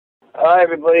Hi,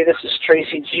 everybody. This is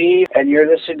Tracy G, and you're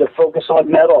listening to Focus on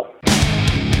Metal.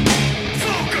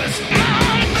 Focus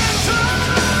on Metal!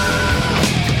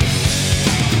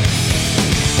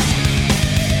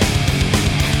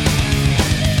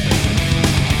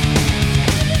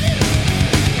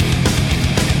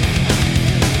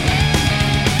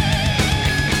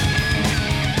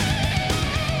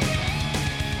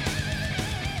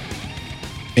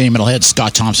 Hey, Metalhead,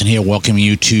 Scott Thompson here, welcoming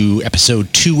you to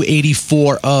episode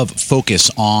 284 of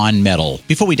Focus on Metal.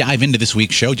 Before we dive into this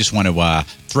week's show, just want to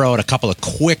throw out a couple of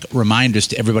quick reminders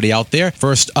to everybody out there.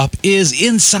 First up is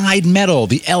Inside Metal.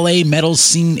 The LA metal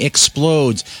scene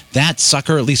explodes. That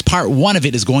sucker, at least part one of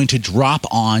it, is going to drop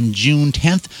on June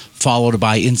 10th, followed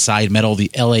by Inside Metal,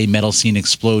 the LA metal scene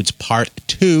explodes part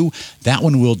 2. That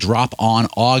one will drop on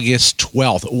August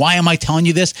 12th. Why am I telling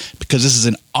you this? Because this is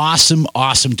an awesome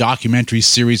documentary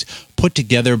series put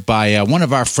together by one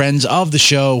of our friends of the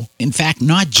show. In fact,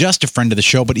 not just a friend of the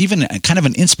show, but even kind of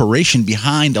an inspiration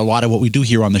behind a lot of what we do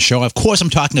here on the show. Of course,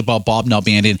 I'm talking about Bob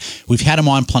Nalbandian. We've had him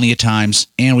on plenty of times,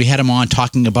 and we had him on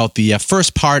talking about the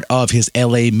first part of his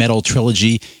LA Metal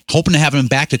trilogy. Hoping to have him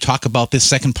back to talk about this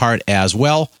second part as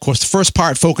well. Of course, the first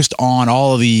part focused on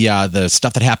all of the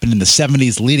stuff that happened in the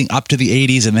 70s leading up to the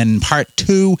 80s, and then part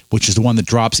 2, which is the one that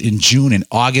drops in June and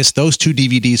August. Those two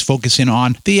DVDs focus in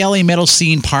on the LA metal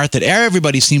scene part that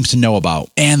everybody seems to know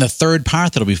about. And the third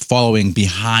part that'll be following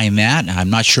behind that, I'm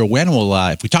not sure when,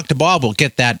 if we talk to Bob, we'll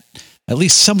get that at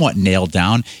least somewhat nailed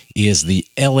down, is the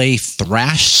LA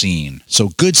thrash scene. So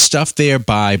good stuff there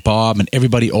by Bob and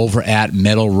everybody over at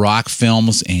Metal Rock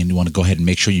Films. And you want to go ahead and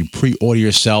make sure you pre-order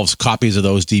yourselves copies of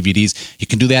those DVDs. You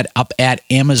can do that up at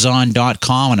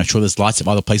Amazon.com, and I'm sure there's lots of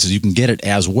other places you can get it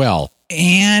as well.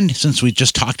 And since we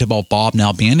just talked about Bob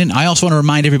Nalbandian, I also want to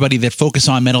remind everybody that Focus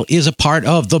on Metal is a part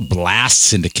of the Blast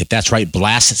Syndicate. That's right,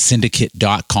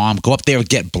 blastsyndicate.com. Go up there and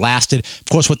get blasted. Of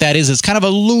course, what that is kind of a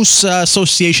loose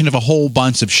association of a whole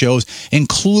bunch of shows,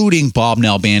 including Bob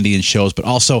Nalbandian shows, but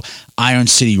also Iron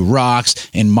City Rocks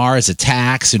and Mars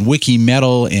Attacks and Wiki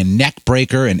Metal and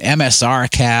Neckbreaker and MSR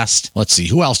Cast. Let's see,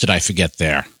 who else did I forget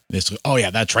there? Oh,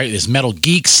 yeah, that's right. There's Metal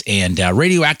Geeks and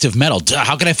Radioactive Metal. Duh,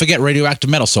 how can I forget Radioactive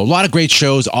Metal? So a lot of great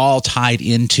shows all tied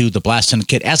into the Blast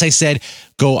Syndicate. As I said,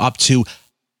 go up to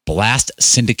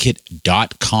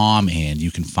blastsyndicate.com and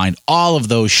you can find all of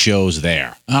those shows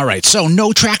there. All right, so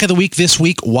no track of the week this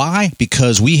week. Why?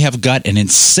 Because we have got an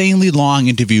insanely long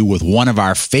interview with one of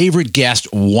our favorite guests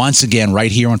once again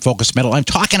right here on Focus Metal. I'm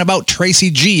talking about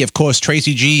Tracy G. Of course,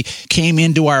 Tracy G came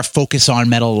into our Focus on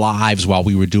Metal lives while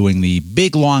we were doing the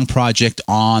big long project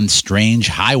on Strange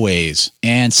Highways.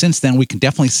 And since then, we can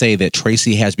definitely say that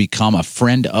Tracy has become a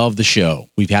friend of the show.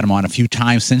 We've had him on a few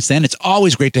times since then. It's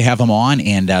always great to have him on,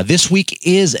 and this week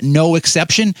is no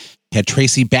exception. Had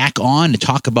Tracy back on to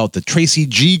talk about the Tracy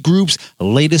G Group's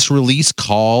latest release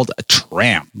called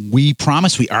Tramp. We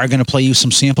promise we are going to play you some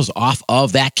samples off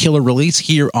of that killer release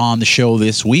here on the show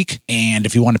this week. And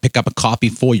if you want to pick up a copy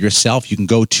for yourself, you can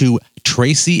go to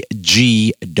tracyg.com.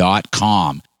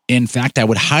 In fact, I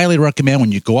would highly recommend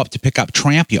when you go up to pick up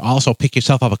Tramp, you also pick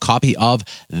yourself up a copy of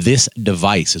This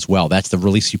Device as well. That's the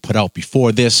release you put out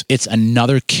before this. It's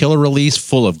another killer release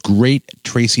full of great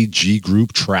Tracy G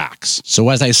Group tracks. So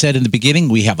as I said in the beginning,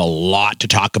 we have a lot to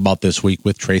talk about this week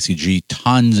with Tracy G.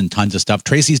 Tons and tons of stuff.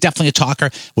 Tracy's definitely a talker,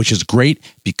 which is great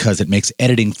because it makes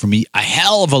editing for me a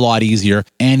hell of a lot easier.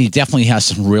 And he definitely has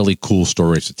some really cool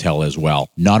stories to tell as well.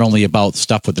 Not only about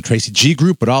stuff with the Tracy G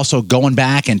Group, but also going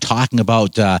back and talking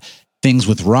about things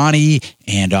with Ronnie,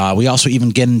 and we also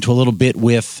even get into a little bit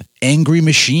with Angry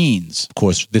Machines. Of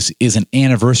course, this is an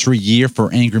anniversary year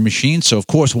for Angry Machines, so of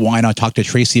course, why not talk to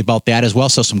Tracy about that as well?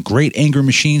 So some great Angry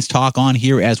Machines talk on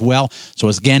here as well. So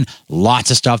again,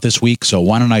 lots of stuff this week, so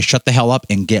why don't I shut the hell up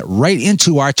and get right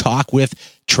into our talk with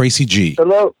Tracy G.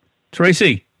 Hello.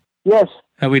 Tracy. Yes.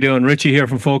 How we doing? Richie here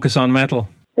from Focus on Metal.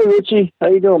 Hey, Richie. How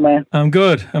you doing, man? I'm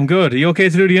good. Are you okay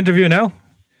to do the interview now?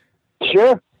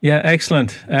 Sure. Yeah,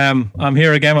 excellent. I'm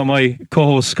here again with my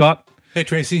co-host, Scott. Hey,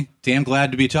 Tracy. Damn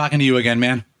glad to be talking to you again,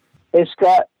 man. Hey,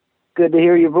 Scott. Good to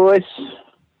hear your voice.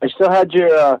 I still had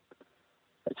your,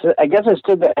 I guess I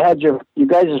still had you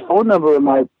guys' phone number in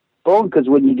my phone because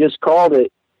when you just called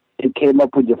it, it came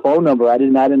up with your phone number. I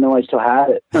didn't know I still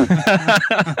had it.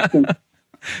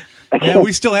 Yeah,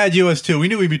 we still had yours too. We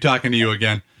knew we'd be talking to you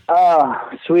again.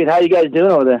 Oh, sweet. How you guys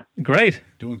doing over there? Great.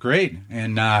 Doing great.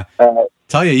 And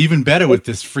tell you, even better with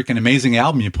this freaking amazing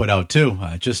album you put out too.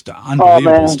 Just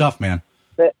unbelievable stuff, man.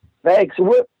 Thanks.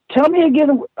 Tell me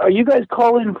again, are you guys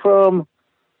calling from,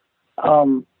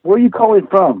 where are you calling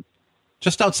from?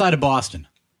 Just outside of Boston.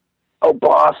 Oh,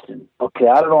 Boston. Okay,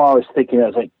 I don't know. I was thinking, I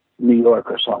was like, New York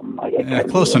or something.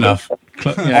 Close enough.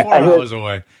 4 hours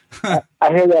away. I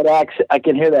hear that accent. I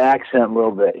can hear the accent a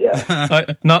little bit.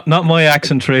 Yeah. Not my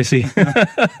accent, Tracy.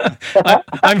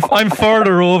 I'm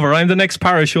further over. I'm the next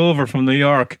parish over from New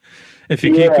York. If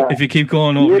you keep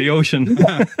going over the ocean. You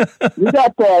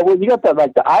got that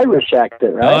like the Irish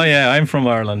accent, right? Oh yeah, I'm from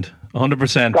Ireland,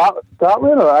 100%.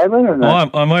 Scotland or Ireland or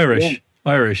not? Oh, I'm Irish. Yeah.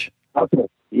 Irish. Okay.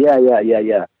 Yeah.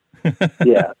 Yeah.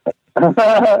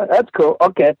 That's cool.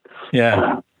 Okay.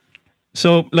 Yeah.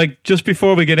 So, like, just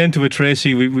before we get into it,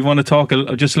 Tracy, we want to talk,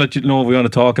 just to let you know what we want to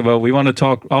talk about. We want to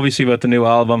talk, obviously, about the new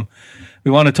album.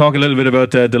 We want to talk a little bit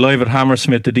about the Live at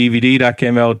Hammersmith, the DVD that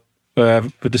came out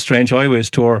with the Strange Highways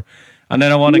tour. And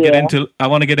then I want to get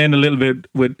in a little bit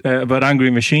with about Angry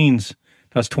Machines.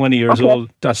 That's 20 years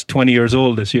old. That's 20 years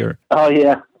old this year. Oh,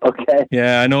 yeah. Okay.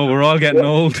 Yeah, I know. We're all getting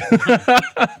old.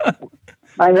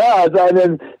 I know.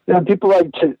 And then people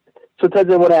like to... Sometimes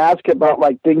when I ask about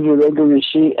like things with Angry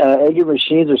Machines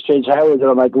or Strange Highways,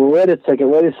 and I'm like, well, wait a second,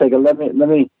 let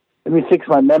me fix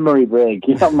my memory break.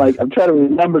 You know, I'm trying to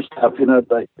remember stuff. You know,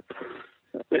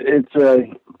 it's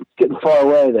getting far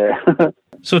away there.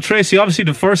 So Tracy, obviously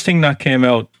the first thing that came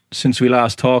out since we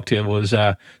last talked to you was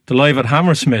the Live at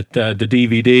Hammersmith, the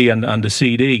DVD and the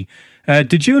CD.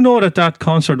 Did you know that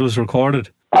concert was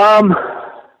recorded?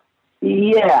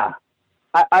 Yeah,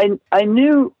 I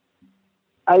knew.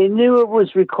 I knew it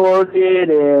was recorded,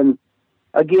 and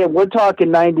again, we're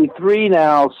talking 93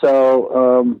 now,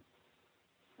 so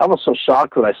I was so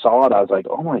shocked when I saw it. I was like,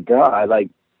 oh my God,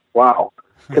 wow.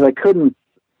 Because I couldn't,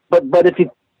 but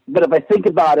if I think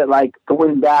about it, like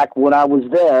going back when I was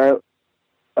there,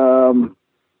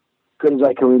 good as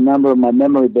I can remember my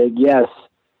memory big, yes,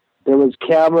 there was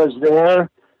cameras there.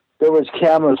 There was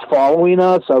cameras following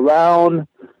us around.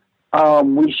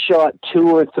 We shot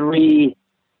 2 or 3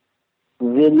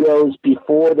 videos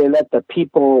before they let the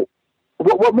people.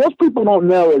 What most people don't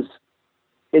know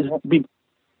is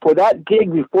for that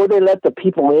gig, before they let the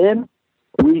people in,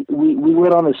 we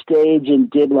went on a stage and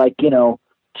did 2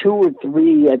 or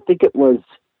 3. I think it was.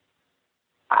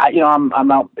 I'm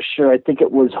not sure. I think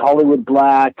it was Hollywood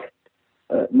Black,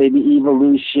 maybe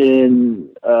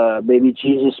Evolution, maybe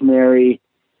Jesus Mary.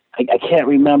 I can't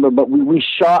remember, but we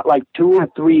shot 2 or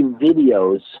 3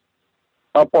 videos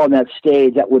up on that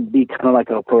stage. That would be kind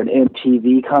of for an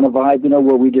MTV kind of vibe,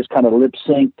 where we just kind of lip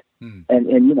synced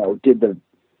and did the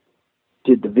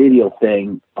video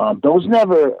thing. I've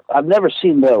never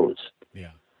seen those.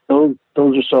 Yeah. Those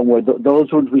are somewhere.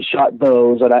 Those ones we shot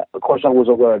those, and of course I was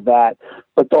aware of that.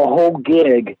 But the whole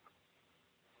gig,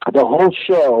 the whole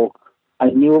show, we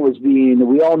all knew it was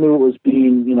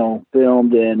being,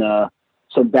 filmed and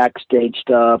some backstage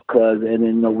stuff.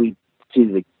 We see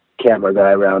the camera guy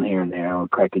around here and there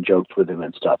and cracking jokes with him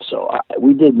and stuff. So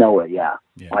we did know it. Yeah.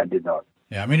 I did know it.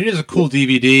 Yeah, I mean, it is a cool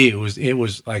DVD. It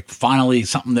was finally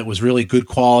something that was really good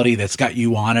quality that's got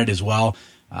you on it as well.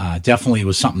 Definitely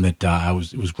was something that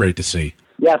it was great to see.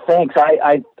 Yeah, thanks.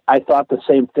 I thought the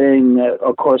same thing.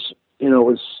 Of course, it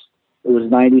was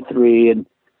 93, and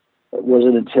it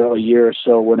wasn't until a year or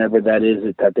so, whenever that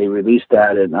is, that they released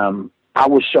that. And I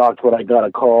was shocked when I got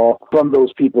a call from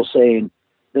those people saying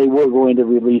they were going to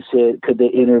release it. Could they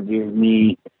interview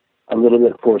me a little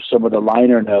bit for some of the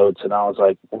liner notes? And I was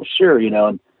like, well, sure,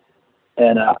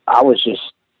 and I was just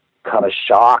kind of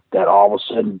shocked that all of a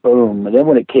sudden, boom. And then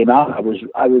when it came out, I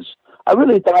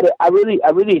really thought it, I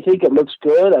really think it looks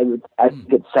good. I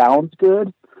think it sounds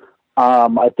good.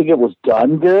 I think it was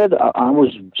done good. I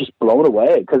was just blown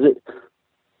away because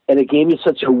it gave me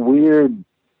such a weird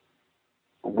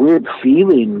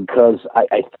feeling, because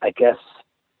I guess,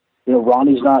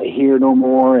 Ronnie's not here no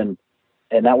more, and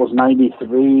that was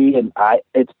 93, and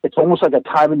it's almost like a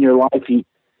time in your life you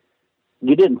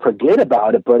didn't forget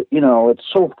about it, but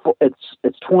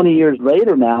it's 20 years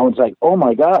later now. It's like, oh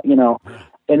my God, and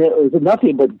it was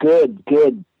nothing but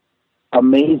good,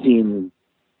 amazing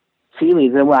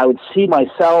feelings. And when I would see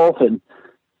myself, and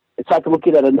it's like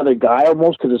looking at another guy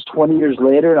almost, because it's 20 years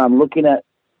later, and I'm looking at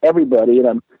everybody,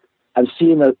 and I'm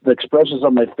seeing the expressions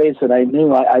on my face, and I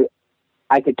knew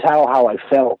I could tell how I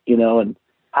felt, and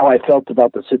how I felt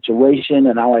about the situation,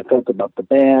 and how I felt about the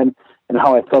band, and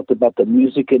how I felt about the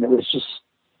music. And it was just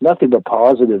nothing but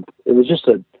positive. It was just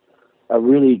a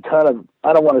really kind of,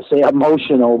 I don't want to say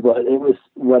emotional, but it was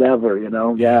whatever,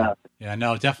 Yeah. Yeah,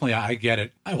 no, definitely. I get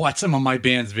it. I watched some of my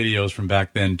band's videos from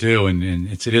back then too. And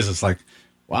it's like,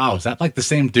 wow, is that like the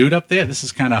same dude up there? This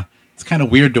is kind of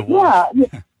weird to watch.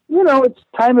 Yeah. It's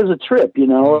time is a trip,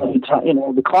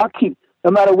 the clock keeps,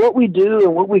 no matter what we do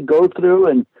and what we go through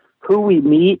and who we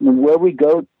meet and where we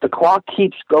go, the clock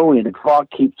keeps going. The clock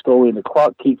keeps going. The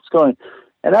clock keeps going.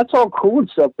 And that's all cool and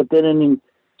stuff. But then in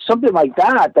something like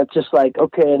that, that's just like,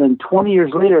 okay. And then 20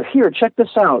 years later, here, check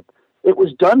this out. It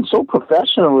was done so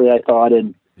professionally, I thought,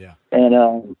 and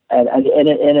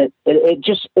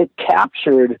it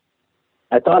captured.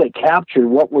 I thought it captured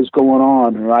what was going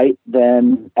on right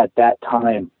then at that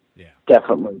time. Yeah,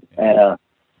 definitely. And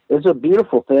it's a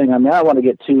beautiful thing. I mean, I don't want to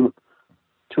get too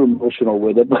emotional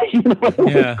with it, but it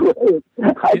was great.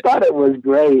 I thought it was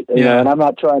great. You know, and I'm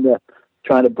not trying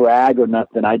to brag or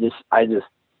nothing. I just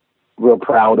real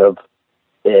proud of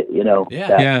it. You know.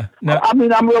 Yeah. No. I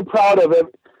mean, I'm real proud of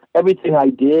everything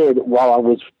I did while I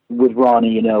was with Ronnie,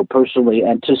 you know, personally,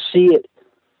 and to see it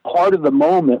part of the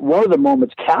moment, one of the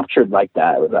moments captured like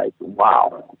that, it was like,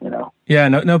 wow, you know. Yeah,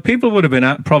 no, people would have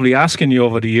been probably asking you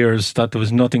over the years that there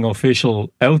was nothing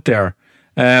official out there.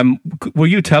 Were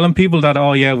you telling people that,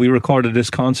 oh yeah, we recorded this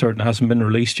concert and it hasn't been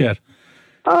released yet?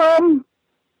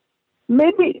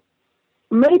 Maybe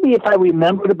if I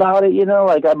remembered about it, you know,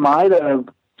 like I might have,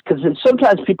 because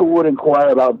sometimes people would inquire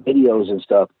about videos and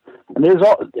stuff.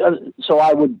 And so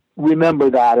I would remember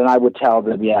that, and I would tell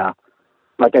them, yeah,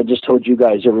 like I just told you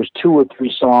guys, there was 2 or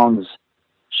 3 songs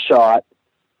shot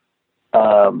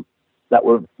that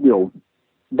were, you know,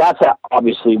 that's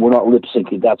obviously we're not lip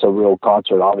syncing. That's a real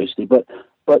concert, obviously, but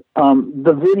the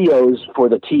videos for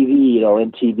the TV, you know,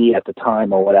 MTV at the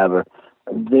time or whatever,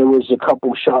 there was a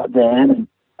couple shot then, and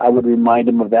I would remind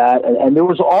them of that. And there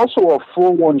was also a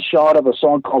full one shot of a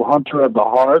song called "Hunter of the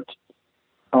Heart."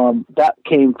 That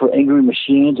came for Angry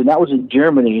Machines, and that was in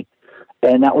Germany,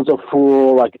 and that was a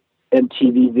full like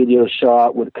MTV video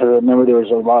shot. Because I remember there was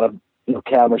a lot of, you know,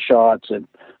 camera shots, and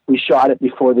we shot it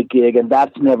before the gig, and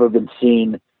that's never been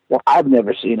seen. Well, I've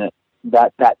never seen it.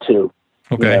 That too.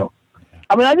 Okay. You know?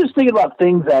 I mean, I just think about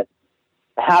things that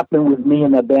happened with me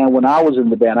in the band when I was in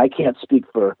the band. I can't speak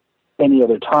for any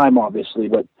other time, obviously,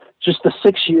 but just the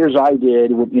 6 years I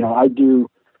did, you know,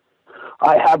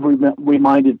 I have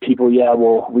reminded people, yeah,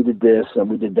 well, we did this and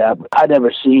we did that, but I'd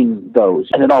never seen those.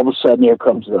 And then all of a sudden, here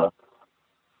comes the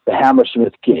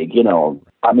Hammersmith gig, you know.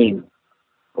 I mean,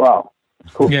 wow.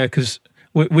 Cool. Yeah, because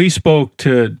we spoke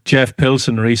to Jeff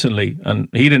Pilson recently, and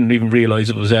he didn't even realize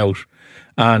it was out.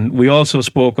 And we also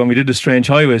spoke, when we did the Strange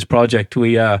Highways project,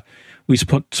 we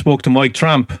spoke to Mike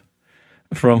Tramp,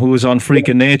 who was on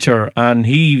Freakin' Nature, and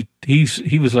he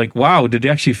was like, wow, did they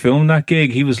actually film that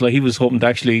gig? He was hoping to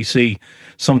actually see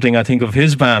something, I think, of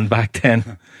his band back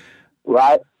then.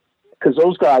 Right, because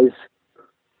those guys,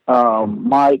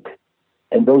 Mike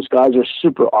and those guys are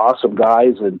super awesome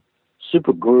guys and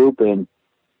super group, and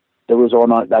they were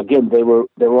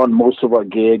on most of our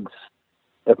gigs,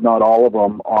 if not all of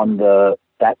them, on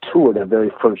that tour, the very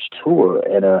first tour,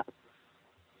 and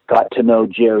got to know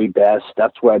Jerry Best.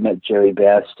 That's where I met Jerry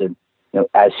Best, and you know,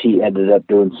 as he ended up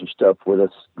doing some stuff with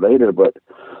us later. But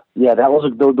yeah,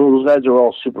 those guys are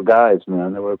all super guys,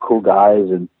 man. They were cool guys,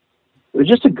 and it was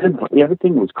just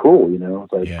everything was cool, you know.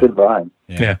 It was like good vibe.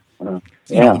 Yeah.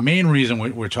 You know, the main reason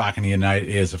we're talking to you tonight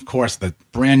is, of course, the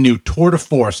brand new Tour de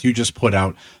Force you just put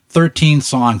out. 13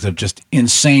 songs of just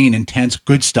insane, intense,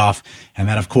 good stuff. And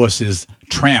that, of course, is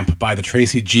Tramp by the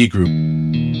Tracy G Group.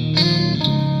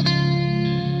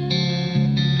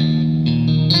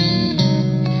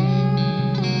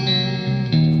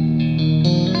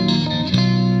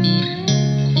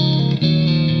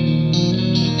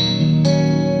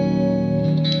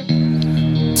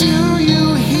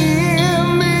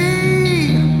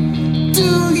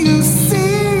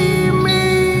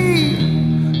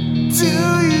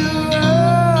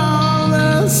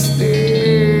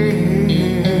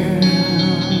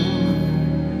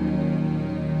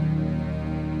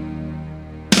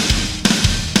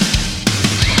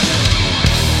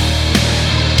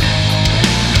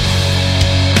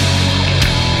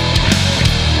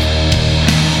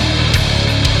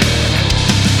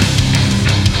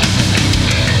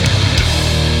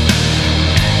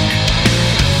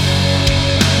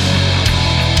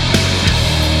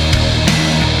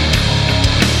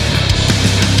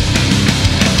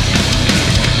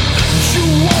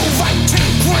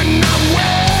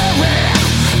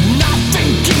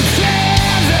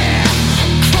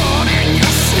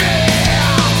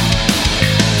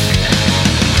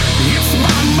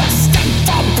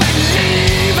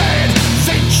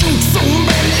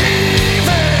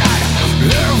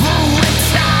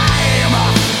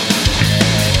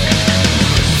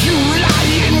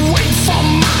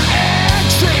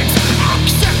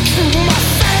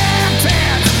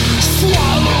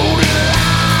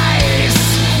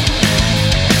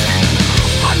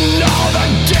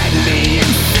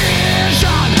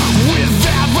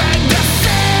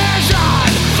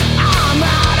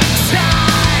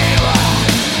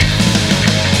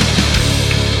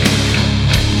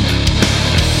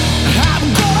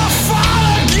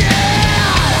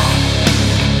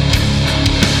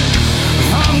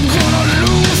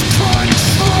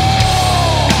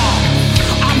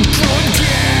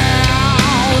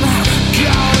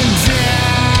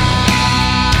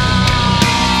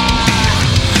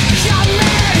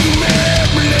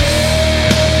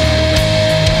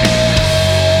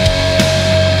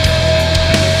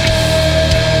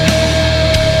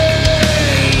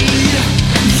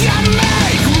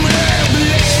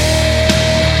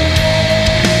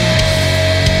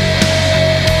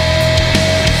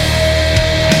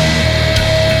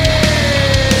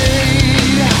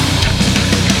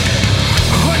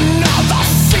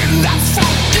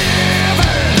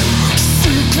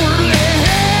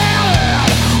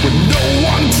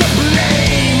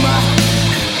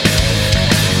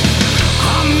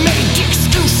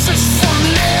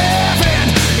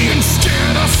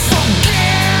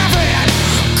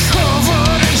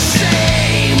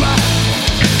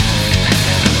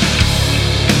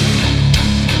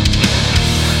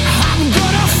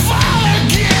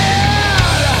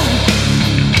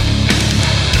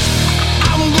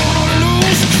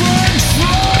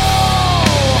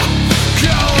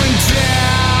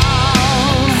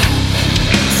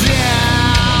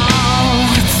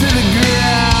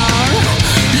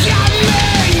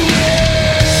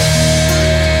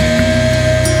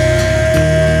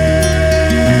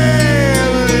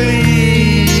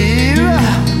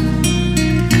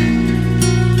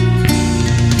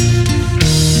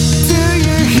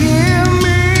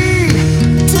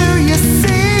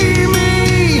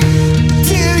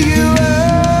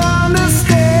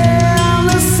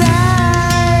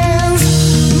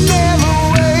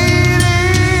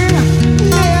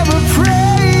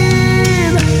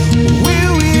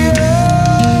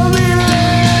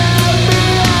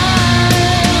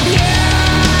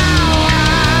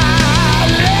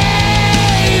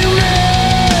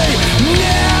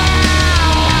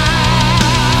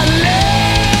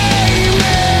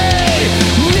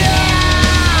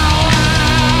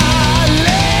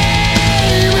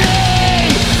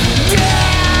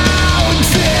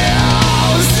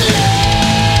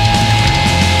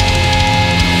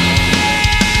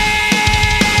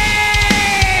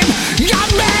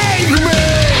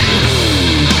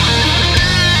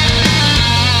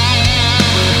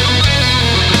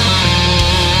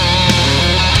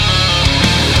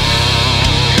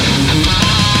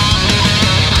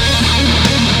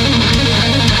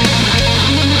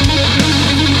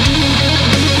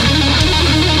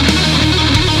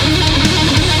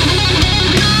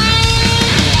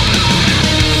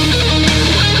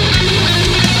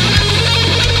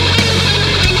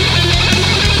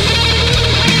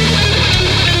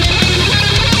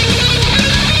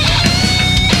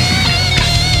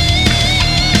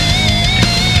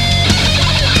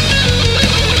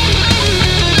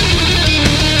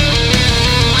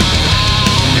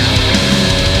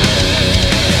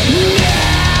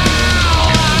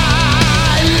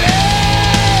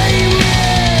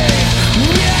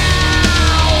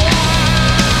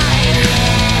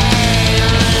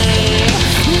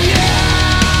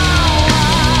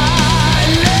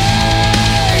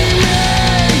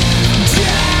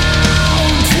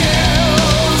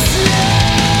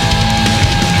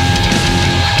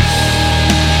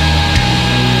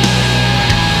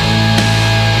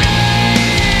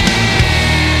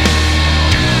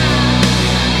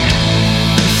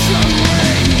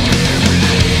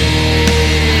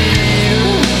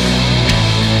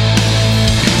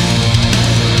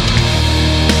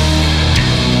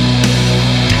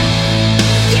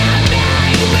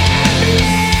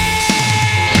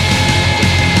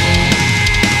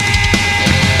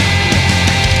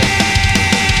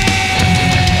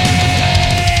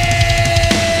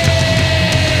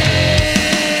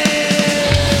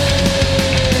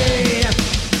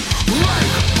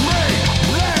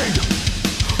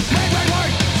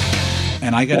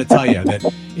 I got to tell you that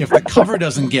if the cover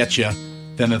doesn't get you,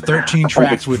 then the 13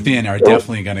 tracks within are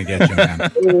definitely going to get you,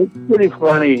 man. It's pretty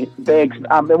funny. Thanks.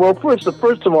 Well, first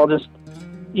of all, just,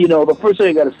 the first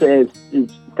thing I got to say is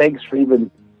thanks for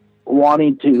even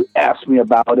wanting to ask me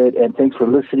about it, and thanks for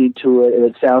listening to it. And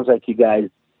it sounds like you guys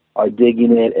are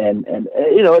digging it, and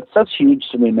that's huge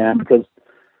to me, man, because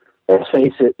let's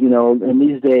face it, in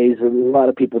these days, a lot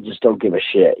of people just don't give a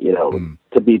shit,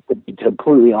 to be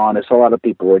completely honest. A lot of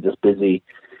people are just busy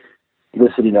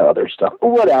listening to other stuff,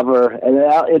 or whatever. And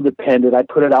independent, I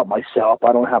put it out myself.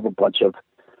 I don't have a bunch of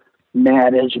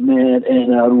management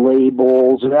and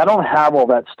labels, and I don't have all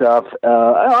that stuff.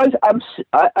 I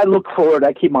look forward.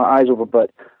 I keep my eyes open,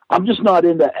 but I'm just not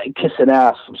into kissing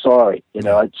ass. I'm sorry,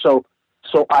 So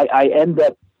I end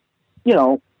up,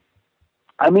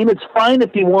 it's fine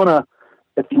if you wanna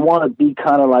be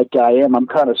kind of like I am. I'm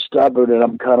kind of stubborn, and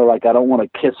I'm kind of like, I don't want to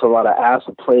kiss a lot of ass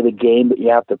and play the game that you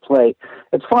have to play.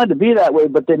 It's fine to be that way,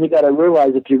 but then you got to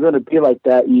realize if you're going to be like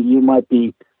that, you might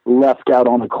be left out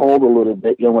on the cold a little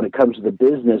bit, when it comes to the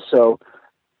business. So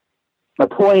my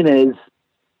point is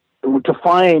to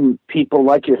find people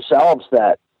like yourselves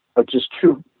that are just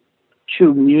true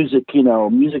music,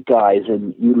 music guys,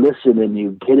 and you listen and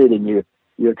you get it and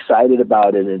you're excited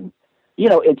about it, and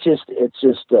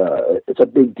it's a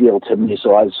big deal to me.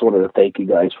 So I just wanted to thank you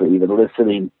guys for even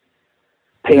listening,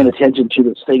 paying attention to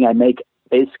this thing I make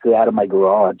basically out of my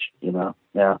garage,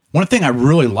 Yeah. One thing I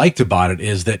really liked about it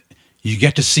is that you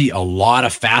get to see a lot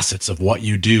of facets of what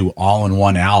you do all in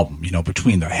one album,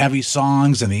 between the heavy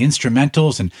songs and the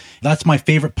instrumentals. And that's my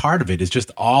favorite part of it, is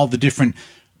just all the different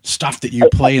stuff that you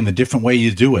play and the different way you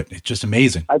do it. It's just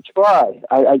amazing. I try.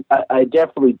 I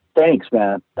definitely, thanks,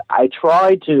 man. I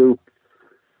try to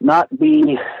not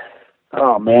be,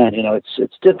 oh man,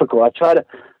 it's difficult. I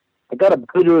got a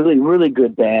good, really, really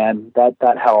good band.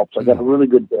 That helps. I got a really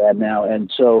good band now.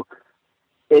 And so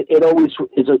it always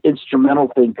is an instrumental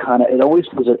thing, kind of. It always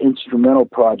was an instrumental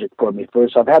project for me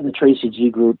first. I've had the Tracy G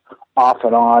group off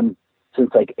and on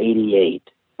since like 88.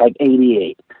 I've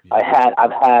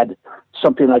had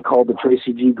something I called the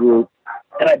Tracy G group,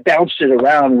 and I bounced it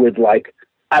around with I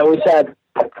always had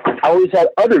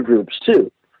other groups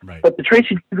too. Right. But the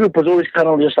Tracy G group was always kind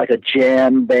of just like a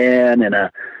jam band and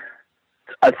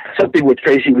something where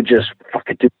Tracy would just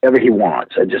fucking do whatever he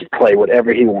wants and just play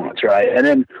whatever he wants, right? And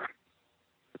then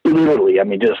literally,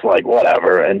 just like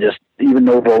whatever, and just even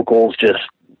no vocals, just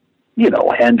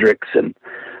Hendrix, and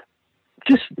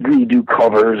just redo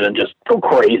covers and just go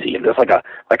crazy, and just like a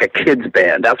kid's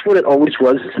band. That's what it always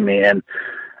was to me. And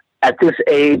at this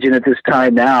age and at this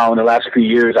time now, in the last few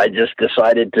years, I just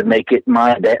decided to make it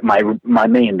my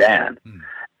main band.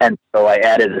 And so I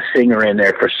added a singer in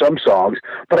there for some songs,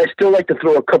 but I still like to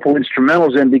throw a couple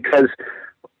instrumentals in because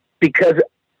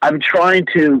I'm trying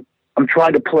to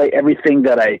play everything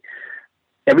that I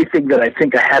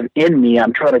think I have in me.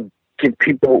 I'm trying to give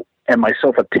people and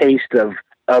myself a taste of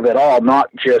it all,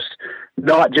 not just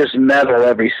metal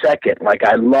every second. Like,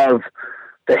 I love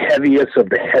the heaviest of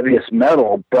the heaviest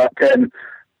metal, but then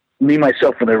Me,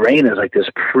 Myself, and the Rain is like this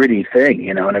pretty thing,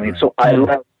 you know what I mean? So I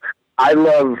love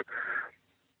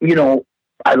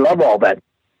all that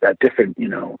different,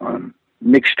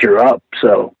 mixture up.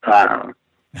 So,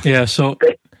 yeah. So,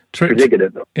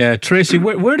 Tracy,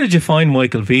 where did you find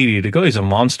Michael Beatty? The guy's a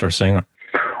monster singer.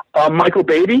 Michael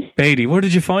Beatty? Beatty, where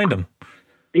did you find him?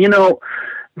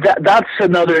 That's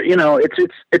another, it's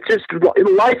just,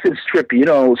 life is trippy,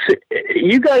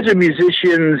 you guys are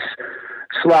musicians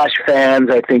 / fans,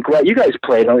 I think, right? You guys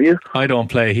play, don't you? I don't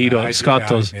play, he does, Scott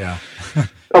does. Yeah.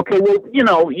 Okay, well, you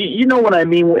know what I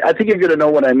mean. I think you're going to know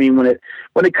what I mean when it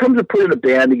comes to putting a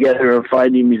band together and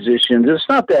finding musicians. It's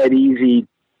not that easy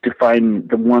to find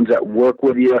the ones that work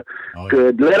with you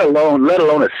good, let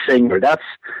alone a singer. That's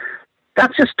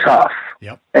just tough.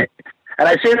 Yep. And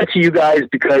I say that to you guys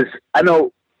because I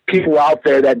know people out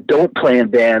there that don't play in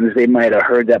bands, they might have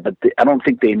heard that, but I don't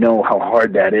think they know how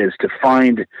hard that is to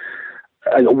find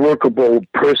a workable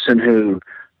person who,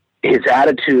 his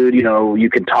attitude, you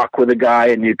can talk with a guy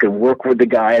and you can work with the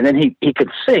guy, and then he could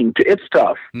sing. It's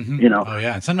tough, Oh,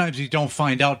 yeah. And sometimes you don't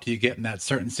find out till you get in that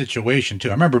certain situation, too.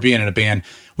 I remember being in a band.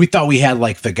 We thought we had,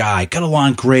 the guy, got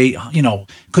along great,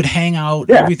 could hang out,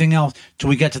 everything else, till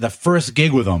we get to the first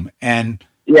gig with him. And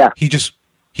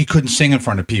he couldn't sing in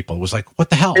front of people. It was like, what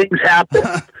the hell? Things happen.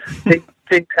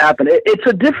 Things happen. It's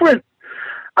a different...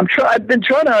 I've been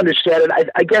trying to understand it.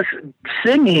 I guess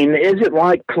singing isn't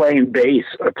like playing bass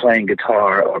or playing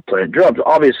guitar or playing drums.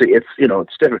 Obviously, it's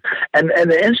it's different. And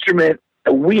the instrument,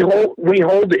 we hold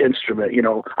the instrument.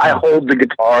 I hold the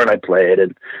guitar and I play it,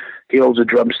 and He holds a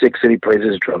drumstick and he plays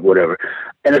his drum, whatever.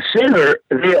 And a singer,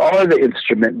 they are the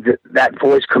instrument. That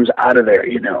voice comes out of their,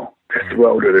 their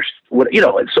throat or their,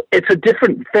 it's a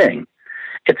different thing.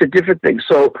 It's a different thing.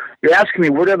 So you're asking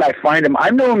me, where did I find him?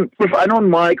 I've known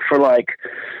Mike for like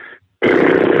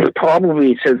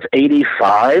probably since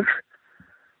 '85.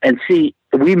 And see,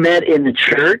 we met in the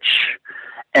church,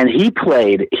 and he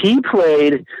played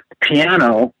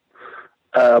piano,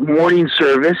 morning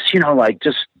service, like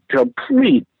just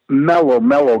complete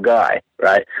mellow guy,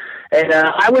 right? And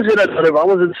I was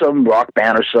in some rock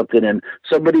band or something, and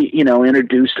somebody,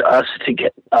 introduced us to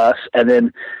get us, and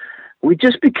then we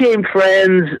just became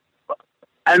friends.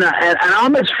 And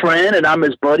I'm his friend and I'm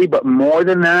his buddy, but more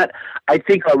than that, I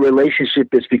think our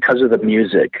relationship is because of the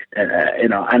music.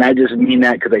 And I just mean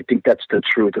that because I think that's the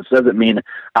truth. It doesn't mean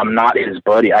I'm not his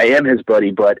buddy. I am his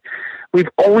buddy, but we've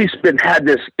always had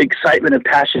this excitement and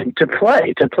passion to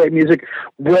play music,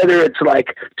 whether it's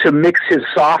like to mix his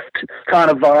soft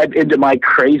kind of vibe into my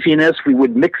craziness, we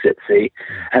would mix it, see?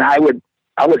 And I would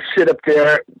sit up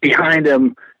there behind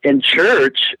him in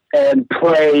church and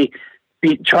try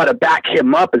to back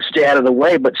him up and stay out of the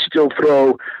way, but still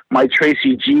throw my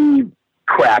Tracy G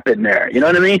crap in there. You know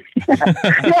what I mean?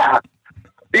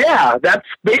 Yeah. That's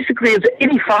basically, it's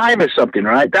 85 or something,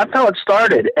 right? That's how it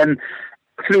started. And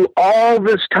through all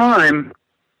this time,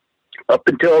 up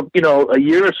until, a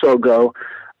year or so ago,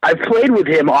 I played with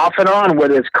him off and on,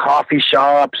 whether it's coffee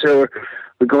shops or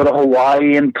we go to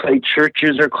Hawaii and play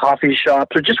churches or coffee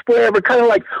shops or just wherever, kind of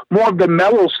like more of the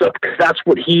mellow stuff, because that's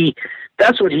what he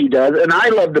does. And I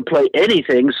love to play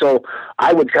anything, so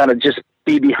I would kind of just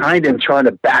be behind him trying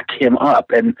to back him up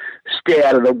and stay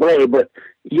out of the way. But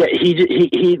yeah,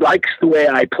 he likes the way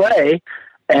I play,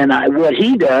 and what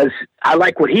he does, I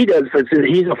like what he does, but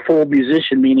he's a full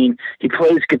musician, meaning he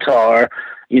plays guitar,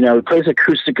 he plays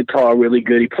acoustic guitar really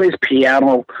good. He plays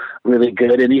piano really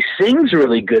good, and he sings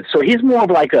really good. So he's more of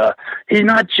like he's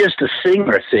not just a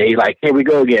singer, see? Like, here we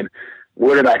go again.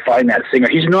 Where did I find that singer?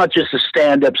 He's not just a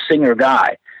stand-up singer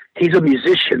guy. He's a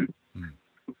musician,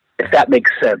 if that makes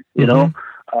sense, you know?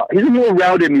 He's a more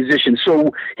rounded musician,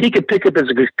 so he could pick up his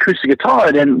acoustic guitar,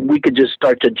 and then we could just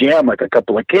start to jam like a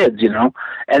couple of kids, and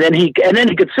then he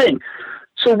could sing.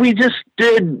 So we just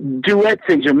did duet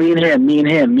things, or me and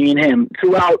him,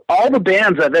 throughout all the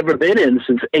bands I've ever been in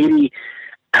since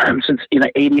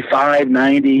 85,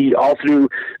 90, all through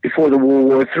before the World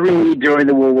War III, during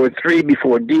the World War III,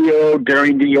 before Dio,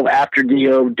 during Dio, after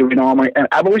Dio, doing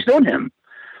I've always known him.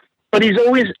 But he's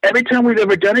always, every time we've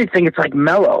ever done anything, it's like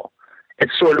mellow.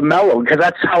 It's sort of mellow, because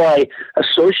that's how I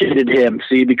associated him,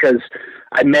 see, because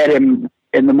I met him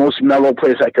in the most mellow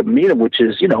place I could meet him, which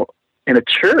is, in a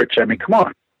church. I mean, come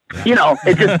on.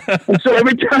 It just, so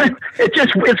every time,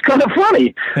 it's kind of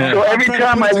funny. Yeah. So every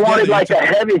time I wanted like a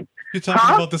heavy... You're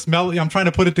talking about this mellow. I'm trying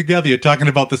to put it together. You're talking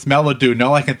about this mellow dude. And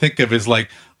all I can think of is like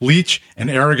Leach and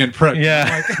Arrogant Prick.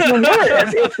 Yeah.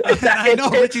 I know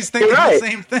Leachy's thinking the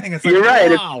same thing. It's like, you're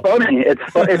right. Wow. It's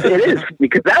funny. It is,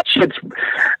 because that shit's.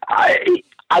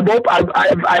 I've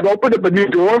opened up a new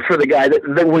door for the guy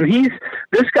that when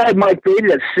this guy Mike Beatty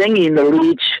that's singing the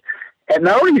Leach, and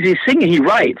not only is he singing, he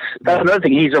writes. That's another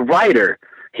thing. He's a writer.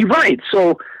 He writes.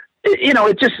 So.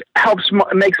 It just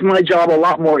makes my job a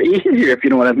lot more easier, if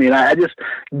you know what I mean. I just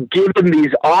give him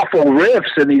these awful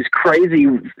riffs and these crazy,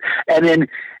 and then,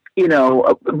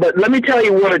 but let me tell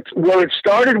you where it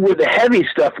started with the heavy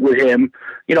stuff with him.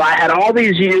 I had all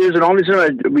these years and all this, I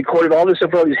recorded all this stuff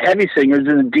for all these heavy singers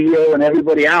and Dio and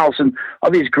everybody else and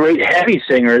all these great heavy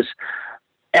singers.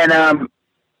 And,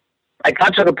 I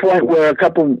got to the point where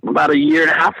about a year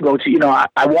and a half ago,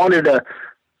 I wanted to,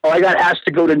 I got asked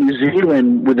to go to New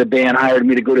Zealand with a band, hired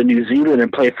me to go to New Zealand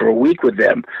and play for a week with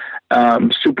them.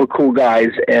 Super cool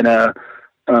guys. And the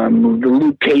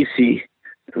Luke Casey,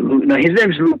 his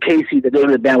name's Luke Casey. The name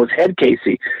of the band was Head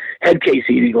Casey. And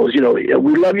he goes,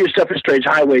 we love your stuff at Strange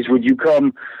Highways. Will you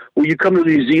come to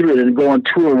New Zealand and go on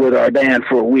tour with our band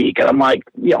for a week? And I'm like,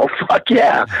 fuck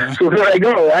yeah. So there I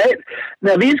go, right?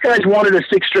 Now, these guys wanted to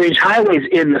stick Strange Highways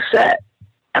in the set.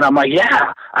 And I'm like,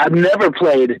 yeah, I've never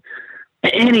played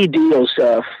any Dio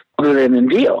stuff other than in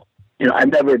Dio.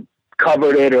 I've never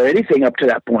covered it or anything up to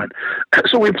that point.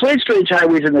 So we played Strange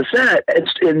Highways in the set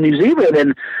in New Zealand,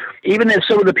 and even if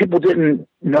some of the people didn't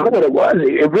know what it was,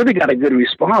 it really got a good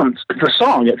response. The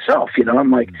song itself,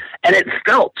 I'm like, and it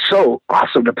felt so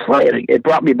awesome to play it. It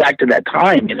brought me back to that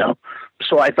time,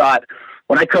 So I thought,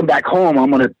 when I come back home, I'm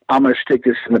gonna stick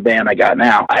this in the band I got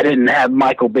now. I didn't have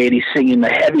Michael Beatty singing the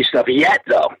heavy stuff yet,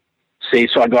 though. See,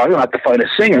 so I go, I'm gonna have to find a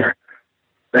singer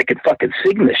that could fucking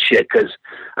sing this shit, because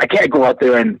I can't go out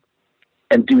there and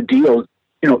do Dio,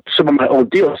 some of my old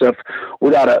Dio stuff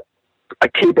without a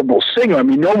capable singer. I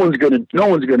mean, no one's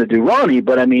gonna do Ronnie,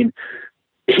 but I mean,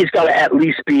 he's got to at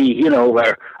least be, you know,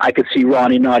 where I could see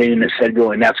Ronnie nodding in his head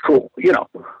going, that's cool. You know,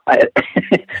 it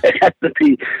has to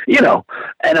be, you know,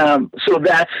 and, so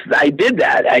I did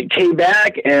that. I came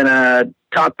back and,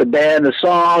 taught the band the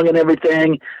song and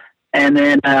everything. And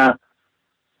then,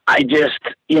 I just,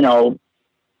 you know,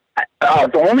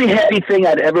 the only heavy thing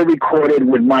I'd ever recorded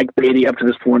with Mike Beatty up to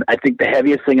this point, I think the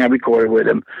heaviest thing I recorded with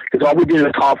him, because all we did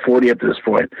was top 40 up to this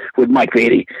point with Mike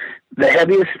Beatty. The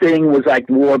heaviest thing was like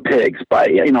War Pigs by,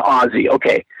 you know, Ozzy.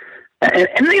 Okay. And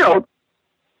you know,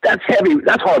 that's heavy.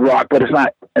 That's hard rock, but it's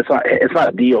not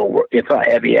a deal. It's not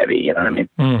heavy, you know what I mean?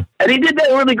 Mm. And he did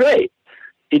that really great.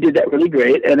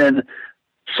 And then,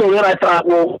 so then I thought,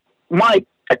 well, Mike,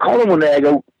 I called him one day. I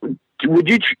go, do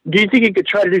you think you could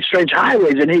try to do Strange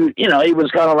Highways? And he, you know, he was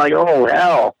kind of like, oh,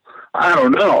 hell, I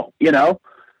don't know, you know?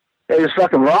 It was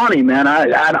fucking Ronnie, man.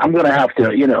 I'm gonna have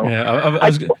to, you know. Yeah, I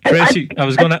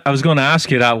was gonna ask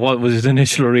you that. What was his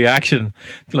initial reaction?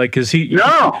 Like, cause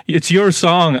it's your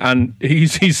song, and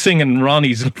he's singing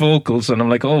Ronnie's vocals, and I'm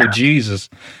like, oh Jesus.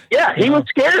 Yeah, he was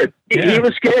scared. He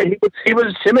was scared. He was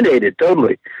intimidated.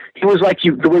 Totally. He was like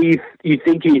the way you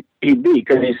think he'd be,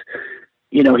 because he's,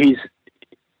 you know, he's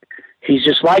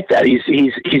just like that.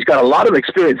 He's got a lot of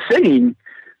experience singing,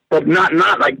 but not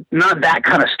that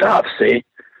kind of stuff. See.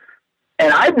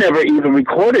 And I've never even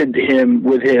recorded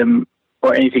with him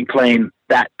or anything playing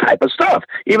that type of stuff,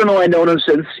 even though I known him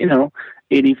since, you know,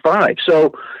 85.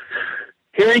 So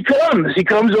here he comes. He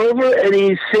comes over and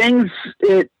he sings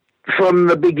it from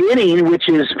the beginning, which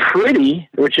is really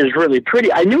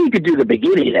pretty. I knew he could do the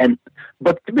beginning,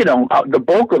 but you know, the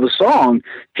bulk of the song,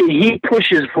 can he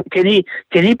push his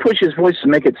voice to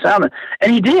make it sound?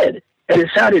 And he did, and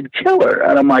it sounded killer.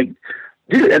 And I'm like,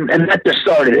 dude, and that just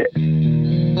started it.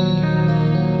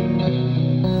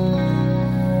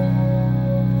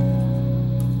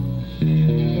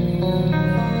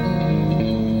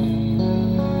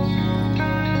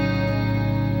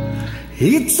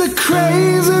 It's a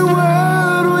crazy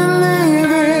world we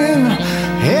live in,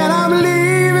 and I'm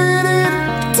leaving it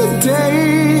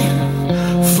today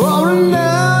for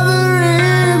another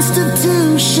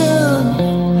institution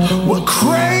where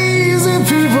crazy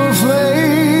people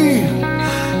play.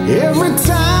 Every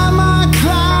time I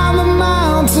climb a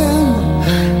mountain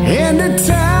and it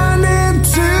turned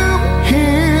into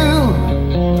hill,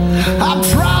 I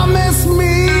promised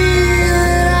me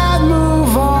that I'd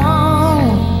move on.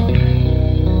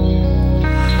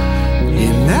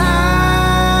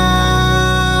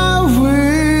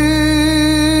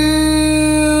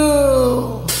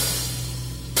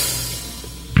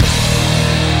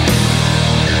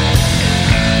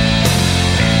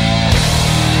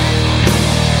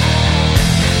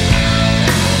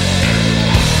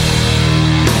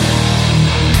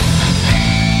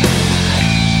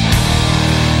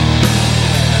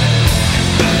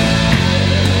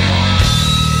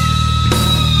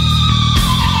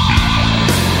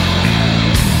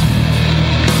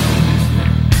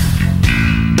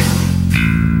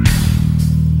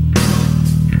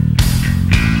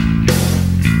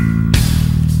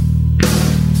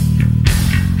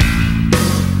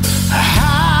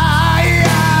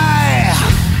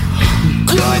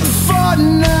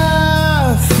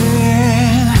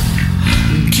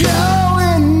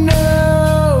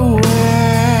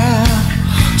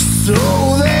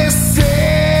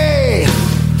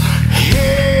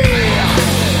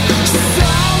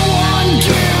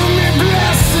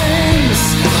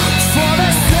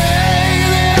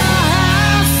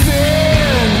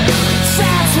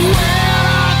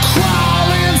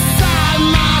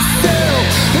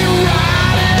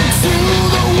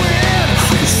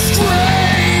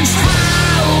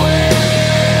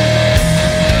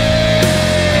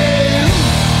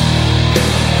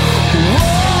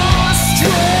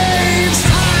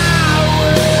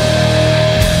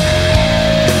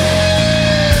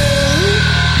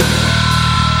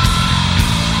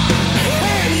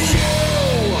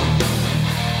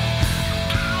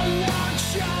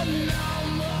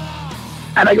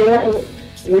 And I go, well,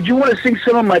 would you want to sing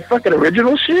some of my fucking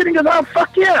original shit? He goes, oh,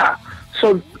 fuck yeah.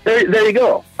 So there you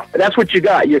go. That's what you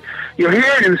got. You're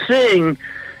hearing him sing,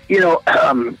 you know,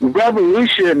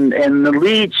 Revolution and The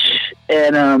Leech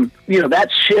and, you know,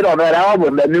 that shit on that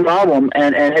album, that new album.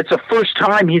 And it's the first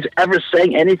time he's ever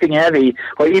sang anything heavy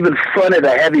or even fronted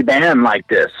a heavy band like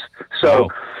this. So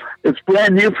it's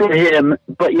brand new for him,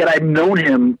 but yet I've known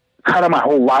him kind of my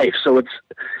whole life. So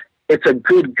it's a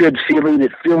good feeling.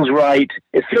 It feels right.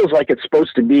 It feels like it's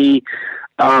supposed to be.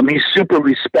 He's super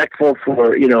respectful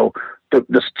for, you know,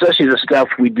 especially the stuff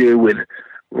we do with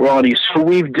Ronnie. So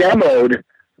we've demoed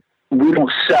we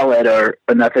don't sell it or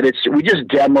nothing. We just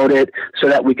demoed it so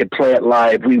that we could play it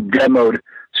live. We demoed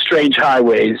Strange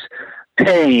Highways,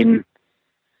 Pain,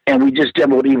 and we just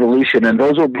demoed Evolution. And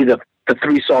those will be the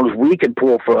 3 songs we can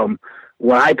pull from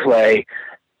when I play.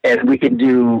 And we can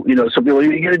do, some people, are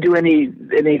you going to do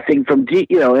anything from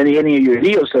any of your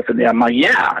Dio stuff in there? I'm like,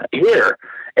 yeah, here.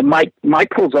 And Mike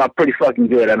pulls off pretty fucking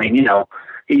good. I mean,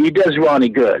 he does Ronnie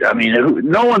good. I mean,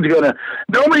 nobody's gonna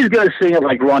sing it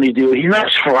like Ronnie Dio. He's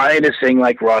not trying to sing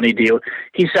like Ronnie Dio.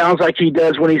 He sounds like he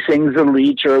does when he sings The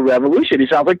Leech or Revolution. He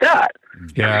sounds like that.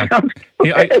 Yeah.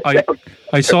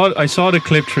 I saw the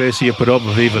clip, Tracy, you put up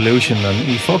of Evolution, and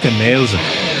he fucking nails it.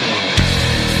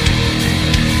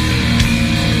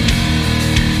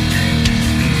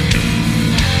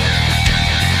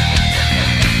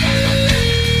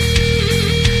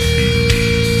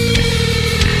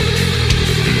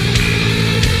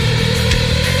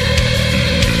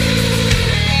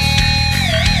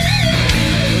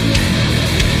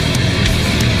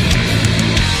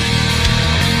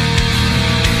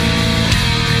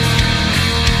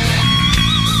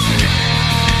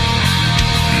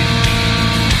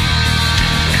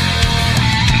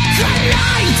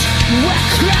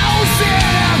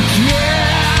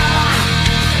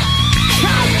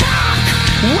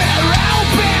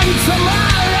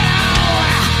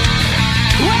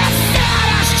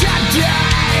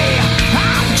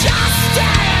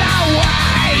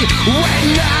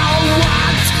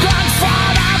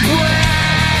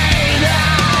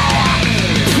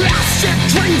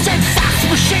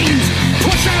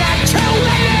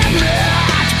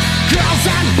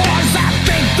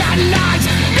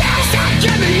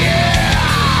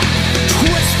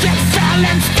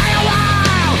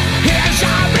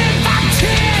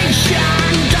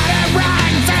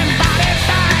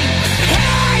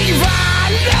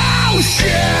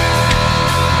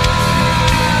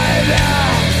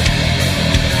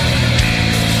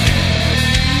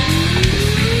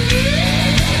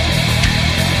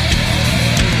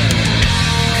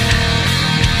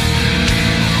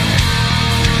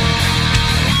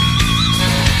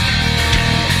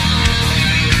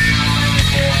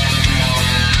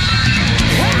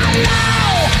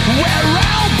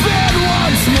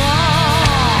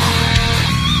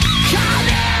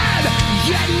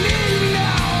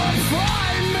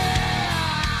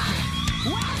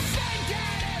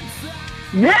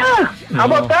 Yeah, how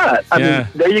about that? I mean,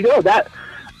 there you go. That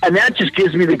just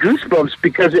gives me the goosebumps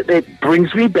because it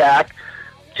brings me back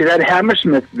to that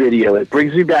Hammersmith video. It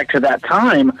brings me back to that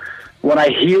time when I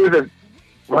hear the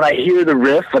riff, when I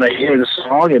hear the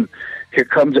song, and here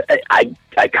comes I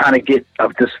kind of get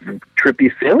of this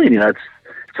trippy feeling. It's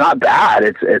not bad.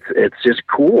 It's just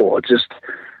cool. It's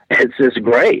just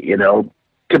great.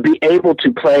 To be able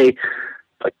to play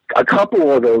a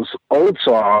couple of those old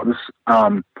songs.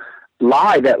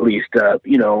 Live, at least,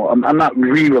 I'm not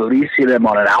re-releasing them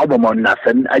on an album or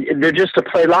nothing. They're just to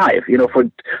play live,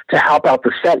 to help out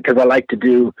the set, because I like to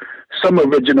do some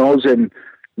originals, and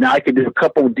now I could do a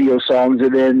couple of Dio songs,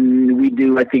 and then we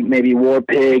do, I think, maybe War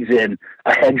Pigs and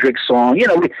a Hendrix song. We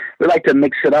like to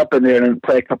mix it up in there and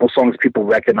play a couple songs people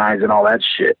recognize and all that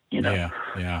shit. Yeah.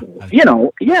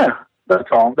 That's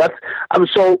all.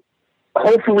 So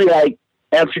hopefully I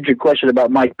answered your question about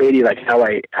Mike Beatty, like how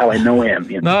I know him.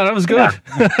 No, that was good.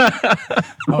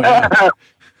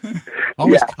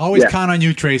 Always count on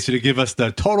you, Tracy, to give us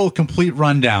the total, complete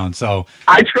rundown. So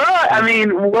I try. I mean,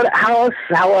 how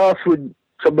else would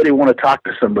somebody want to talk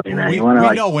to somebody now? We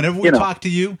know whenever we talk to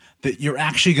you that you're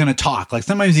actually going to talk. Like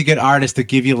sometimes you get artists that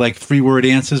give you like 3-word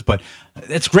answers, but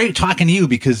it's great talking to you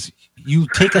because you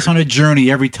take us on a journey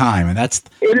every time, and it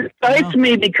excites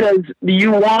me because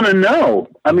you want to know.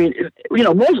 I mean,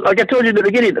 most, like I told you at the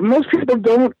beginning, most people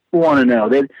don't want to know.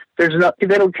 They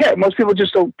don't care. Most people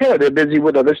just don't care. They're busy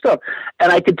with other stuff.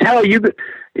 And I can tell you that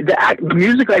the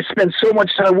music I spend so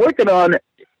much time working on,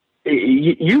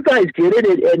 you guys get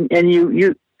it, and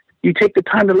you take the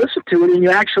time to listen to it, and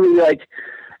you actually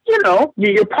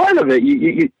you're part of it.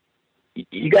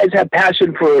 You guys have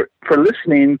passion for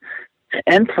listening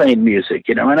and playing music,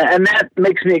 and that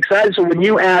makes me excited. So when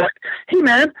you ask, hey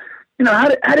man,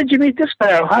 how did you meet this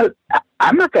guy?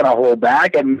 I'm not going to hold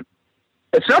back. And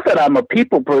it's not that I'm a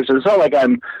people person. It's not like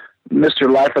I'm Mr.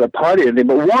 Life of the Party or anything,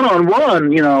 but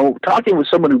one-on-one, talking with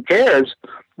someone who cares,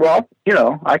 well,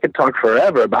 I could talk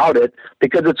forever about it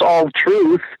because it's all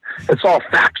truth. It's all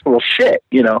factual shit,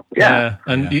 Yeah.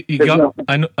 And you got,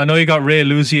 I know you got Ray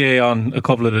Luzier on a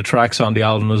couple of the tracks on the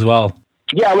album as well.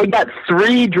 Yeah, we got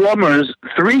 3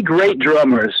 great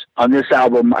drummers on this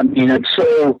album. I mean, I'm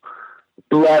so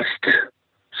blessed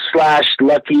 /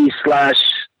 lucky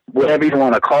 / whatever you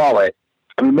want to call it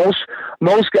I mean,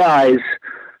 most guys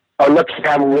are lucky to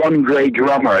have one great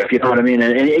drummer, if you know what I mean.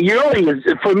 And you're only,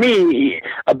 for me,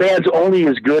 a band's only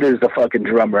as good as the fucking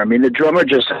drummer. I mean, the drummer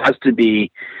just has to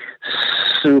be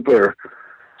super,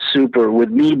 super. With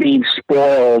me being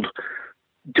spoiled,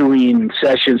 doing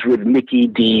sessions with Mickey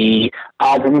D,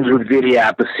 albums with Vinny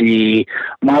Appice,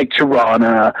 Mike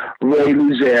Tirana, Ray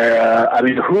Luzera. I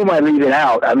mean, who am I leaving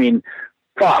out? I mean,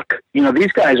 fuck. You know,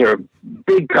 these guys are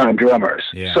big time drummers.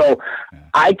 Yeah. So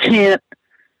I can't.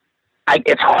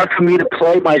 It's hard for me to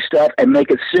play my stuff and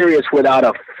make it serious without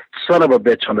a son of a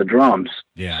bitch on the drums.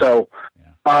 Yeah. So,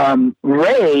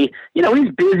 Ray, you know, he's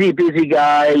busy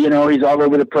guy. You know, he's all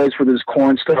over the place with his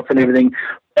corn stuff and everything.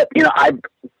 But, you know,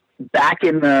 back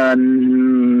in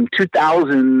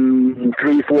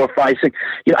 2003, 4, 5, 6,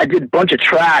 you know, I did a bunch of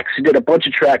tracks. I did a bunch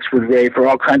of tracks with Ray for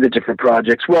all kinds of different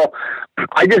projects. Well,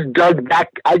 I just dug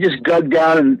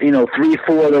down and, you know, 3,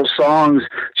 4 of those songs,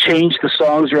 changed the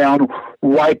songs around,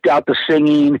 wiped out the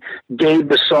singing, gave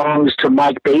the songs to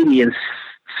Mike Beatty and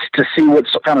to see what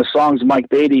kind of songs Mike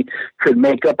Beatty could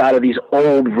make up out of these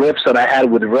old riffs that I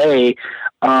had with Ray.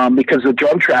 Because the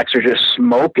drum tracks are just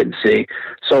smoking, see?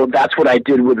 So that's what I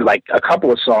did with like a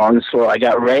couple of songs. So I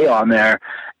got Ray on there.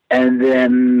 And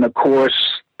then, of course,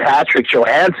 Patrick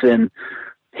Johansson,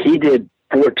 he did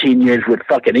 14 years with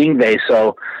fucking Yngwie.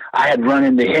 So I had run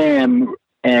into him,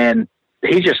 and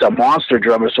he's just a monster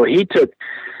drummer. So he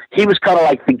was kind of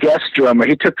like the guest drummer.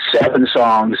 He took 7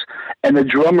 songs, and the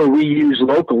drummer we use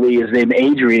locally is named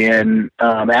Adrian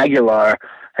Aguilar.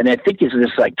 And I think he's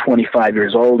just like 25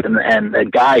 years old, and the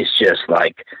guy's just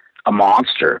like a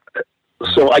monster.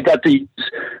 So I got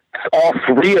all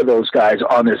 3 of those guys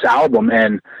on this album,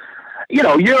 and you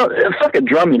know, fucking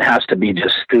drumming has to be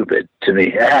just stupid to me.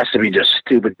 It has to be just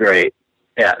stupid great.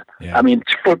 Yeah. I mean,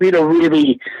 for me to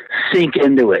really sink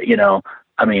into it, you know.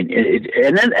 I mean,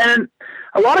 and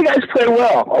a lot of guys play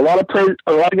well. A lot of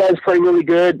guys play really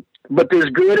good, but there's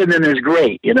good and then there's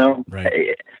great, you know.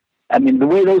 Right. I mean, the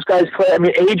way those guys play, I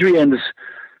mean,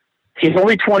 he's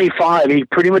only 25. He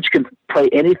pretty much can play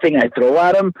anything I throw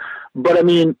at him. But I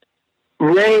mean,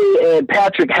 Ray and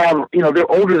Patrick have, you know,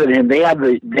 they're older than him. They have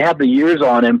the years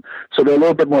on him, so they're a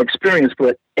little bit more experienced.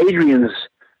 But Adrian's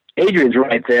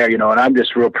right there, you know, and I'm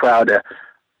just real proud that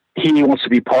he wants to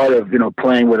be part of, you know,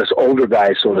 playing with us older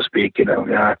guys, so to speak, you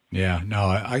know. Yeah,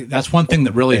 no, that's one thing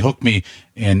that really hooked me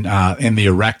in the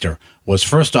Erector was,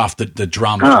 first off, the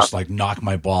drums just like knocked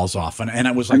my balls off, and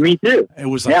it was like, me too. It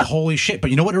was like, holy shit! But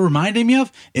you know what it reminded me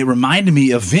of? It reminded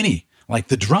me of Vinny. Like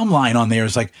the drum line on there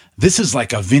is like, this is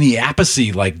like a Vinny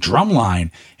Appice like drum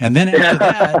line, and then after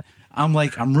that, I'm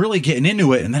like, I'm really getting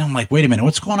into it. And then I'm like, wait a minute,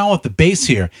 what's going on with the bass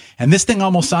here? And this thing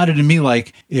almost sounded to me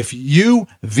like if you,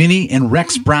 Vinny, and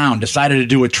Rex Brown decided to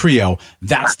do a trio,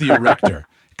 that's the Erector.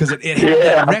 Because it had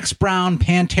that Rex Brown,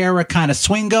 Pantera kind of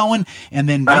swing going, and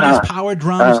then Vinny's power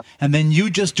drums, and then you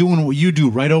just doing what you do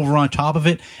right over on top of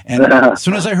it. And as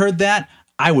soon as I heard that,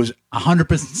 I was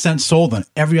 100% sold on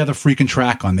every other freaking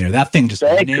track on there. That thing just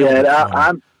nailed it.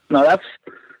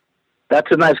 That's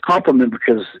a nice compliment,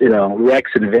 because, you know,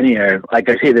 Rex and Vinny are, like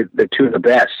I say, they're 2 of the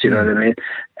best, you know what I mean?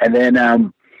 And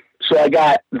then, so I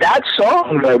got that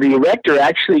song, though, the Erector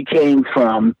actually came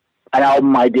from an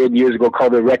album I did years ago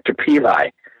called Erector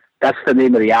Pili. That's the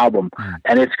name of the album.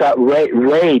 And it's got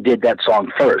Ray did that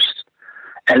song first.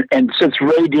 And since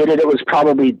Ray did it, it was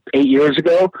probably 8 years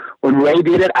ago. When Ray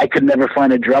did it, I could never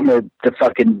find a drummer to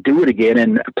fucking do it again.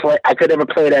 And I could never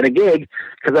play it at a gig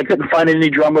because I couldn't find any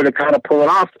drummer to kind of pull it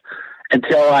off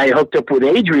until I hooked up with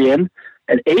Adrian.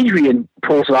 And Adrian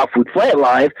pulls it off. We play it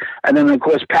live. And then, of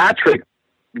course, Patrick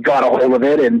got a hold of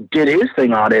it and did his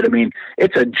thing on it. I mean,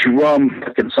 it's a drum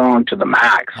fucking song to the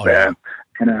max, man.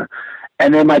 Yeah.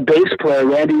 And then my bass player,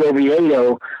 Randy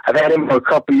Oviedo, I've had him for a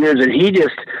couple of years, and he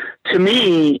just, to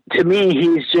me,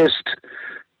 he's just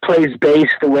plays bass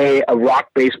the way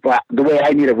the way I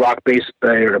need a rock bass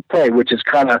player to play, which is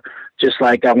kind of just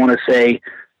like, I want to say,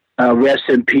 rest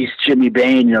in peace, Jimmy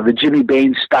Bain. You know, the Jimmy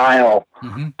Bain style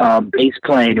bass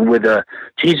playing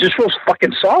he's just real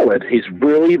fucking solid. He's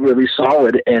really, really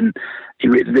solid, and he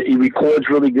records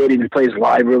really good, and he plays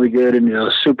live really good, and, you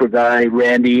know, super guy,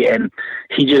 Randy, and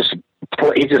he just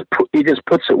puts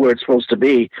it where it's supposed to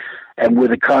be, and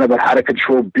with a kind of a out of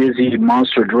control, busy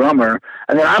monster drummer.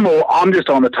 And then I'm just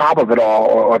on the top of it all,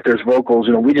 or if there's vocals,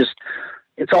 you know,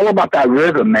 it's all about that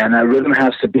rhythm, man. That rhythm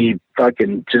has to be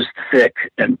fucking just thick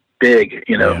and big,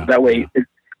 you know. That way it's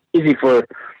easy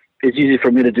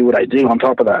for me to do what I do on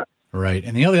top of that. Right.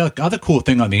 And the other cool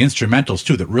thing on the instrumentals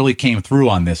too that really came through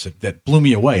on this that blew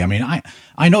me away. I mean,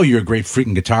 I know you're a great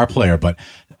freaking guitar player, but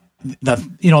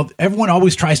you know, everyone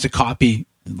always tries to copy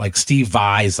like Steve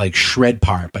Vai's like shred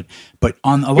part, but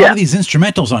on a lot of these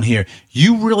instrumentals on here,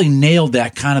 you really nailed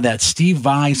that kind of that Steve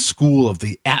Vai school of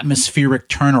the atmospheric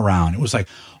turnaround. It was like,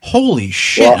 holy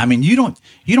shit. Yeah. I mean, you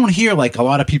don't hear like a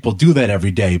lot of people do that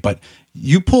every day, but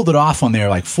you pulled it off on there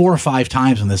like 4 or 5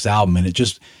 times on this album, and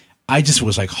I just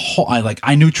was like,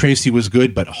 I knew Tracy was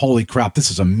good, but holy crap,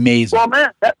 this is amazing. Well,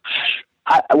 man,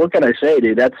 what can I say,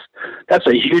 dude? That's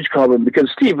a huge compliment, because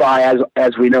Steve Vai,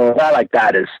 as we know, a guy like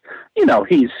that is, you know,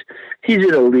 he's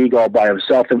in a league all by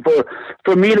himself. And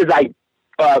for me,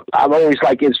 I've always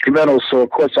liked instrumentals, so of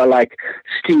course I like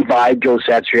Steve Vai, Joe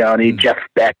Satriani, Jeff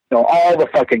Beck, you know, all the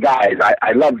fucking guys.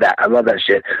 I love that. I love that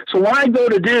shit. So when I go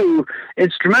to do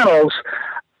instrumentals,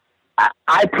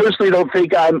 I personally don't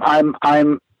think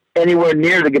I'm anywhere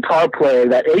near the guitar player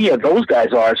that any of those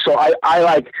guys are. So I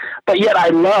like, but yet I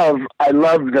love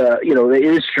the, you know, the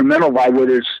instrumental vibe where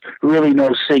there's really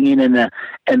no singing and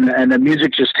the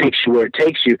music just takes you where it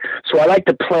takes you. So I like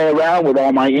to play around with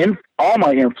all my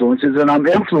influences, and I'm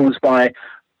influenced by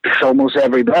almost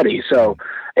everybody. So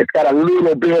it's got a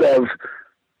little bit of,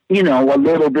 you know, a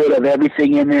little bit of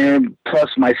everything in there, plus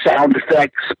my sound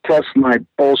effects, plus my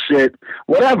bullshit,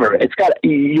 whatever. It's got,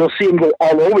 you'll see them go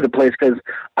all over the place, because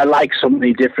I like so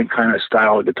many different kind of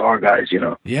style of guitar guys, you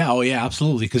know. Yeah, oh yeah,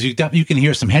 absolutely. Because you can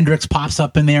hear some Hendrix pops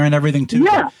up in there and everything too.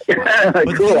 Yeah,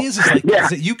 but cool. the thing is like, is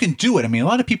that you can do it. I mean, a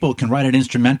lot of people can write an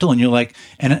instrumental, and you're like,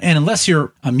 and unless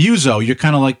you're a muso, you're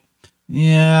kind of like,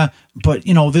 yeah, but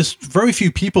you know, there's very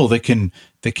few people that can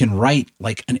write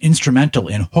like an instrumental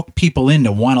and hook people in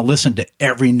to want to listen to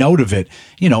every note of it.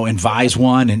 You know, and Vai's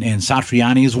one, and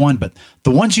Satriani is one, but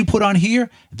the ones you put on here,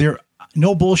 they're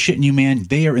no bullshitting you, man.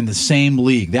 They are in the same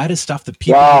league. That is stuff that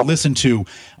people listen to.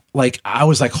 Like, I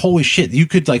was like, holy shit, you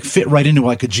could like fit right into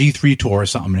like a G3 tour or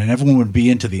something, and everyone would be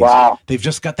into these. Wow. They've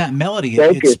just got that melody.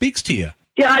 It speaks to you.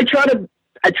 Yeah, I try to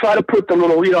put the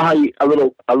little, you know, how a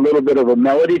little bit of a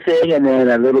melody thing, and then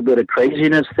a little bit of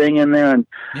craziness thing in there, and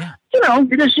you know,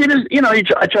 you just, you know,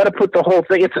 I try to put the whole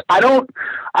thing. I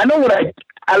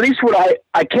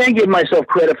can't give myself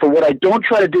credit for what I don't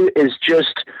try to do is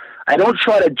I don't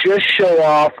try to just show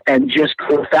off and just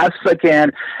go as fast as I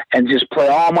can and just play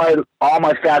all my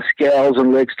fast scales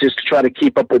and licks just to try to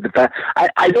keep up with the fast.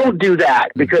 I don't do that,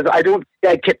 because I don't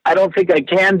think I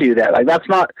can do that. Like, that's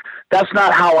not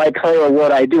how I play or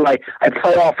what I do. I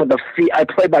play off of I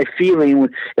play by feeling.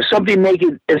 If something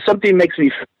makes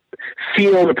me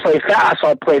feel to play fast,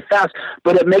 I'll play fast.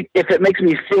 But if it makes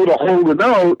me feel to hold a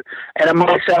note, and it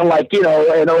might sound like, you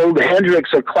know, an old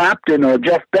Hendrix or Clapton or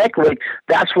Jeff Beck, like,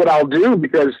 that's what I'll do,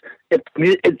 because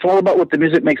it's all about what the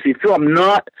music makes me feel. I'm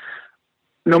not,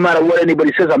 no matter what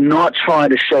anybody says, I'm not trying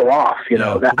to show off, you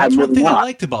know. That's one thing I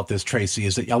liked about this, Tracy,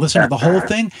 is that I listened to the whole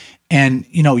thing, and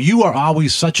you know, you are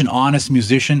always such an honest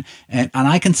musician, and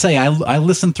I can say I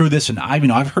listened through this, and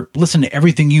I've listened to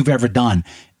everything you've ever done,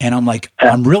 and I'm like,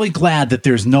 I'm really glad that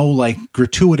there's no like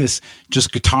gratuitous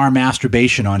just guitar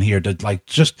masturbation on here, to like,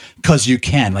 just because you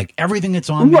can, like, everything that's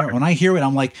on there. When I hear it,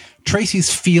 I'm like,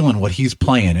 Tracy's feeling what he's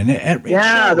playing, and it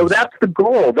shows. That's the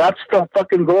goal. That's the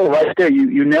fucking goal right there.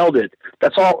 You nailed it.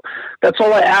 That's all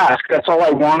I ask. That's all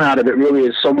I want out of it, really,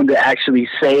 is someone to actually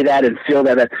say that and feel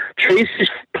that Tracy's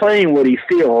playing what he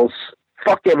feels.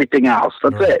 Fuck everything else.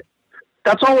 That's it.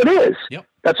 That's all it is. Yep.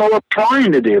 That's all I'm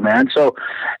trying to do, man. So,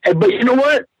 but you know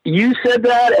what? You said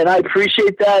that, and I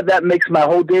appreciate that. That makes my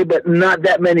whole day. But not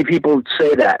that many people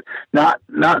say that. Not.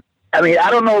 I mean,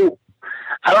 I don't know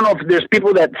if there's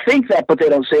people that think that, but they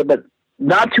don't say it. But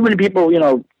not too many people, you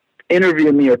know,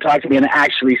 interview me or talk to me and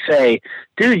actually say,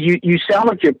 dude, you sound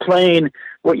like you're playing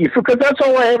what you feel. Because that's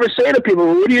all I ever say to people.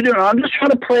 What are you doing? I'm just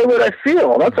trying to play what I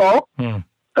feel. That's all.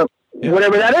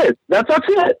 Whatever that is. That's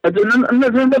it.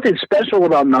 There's nothing special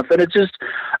about nothing. It's just,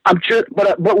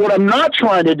 but what I'm not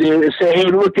trying to do is say, hey,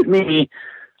 look at me.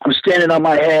 I'm standing on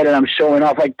my head and I'm showing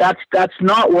off. Like, that's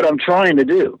not what I'm trying to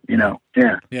do, you know?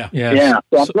 Yeah.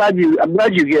 So I'm glad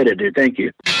you get it, dude. Thank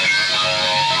you.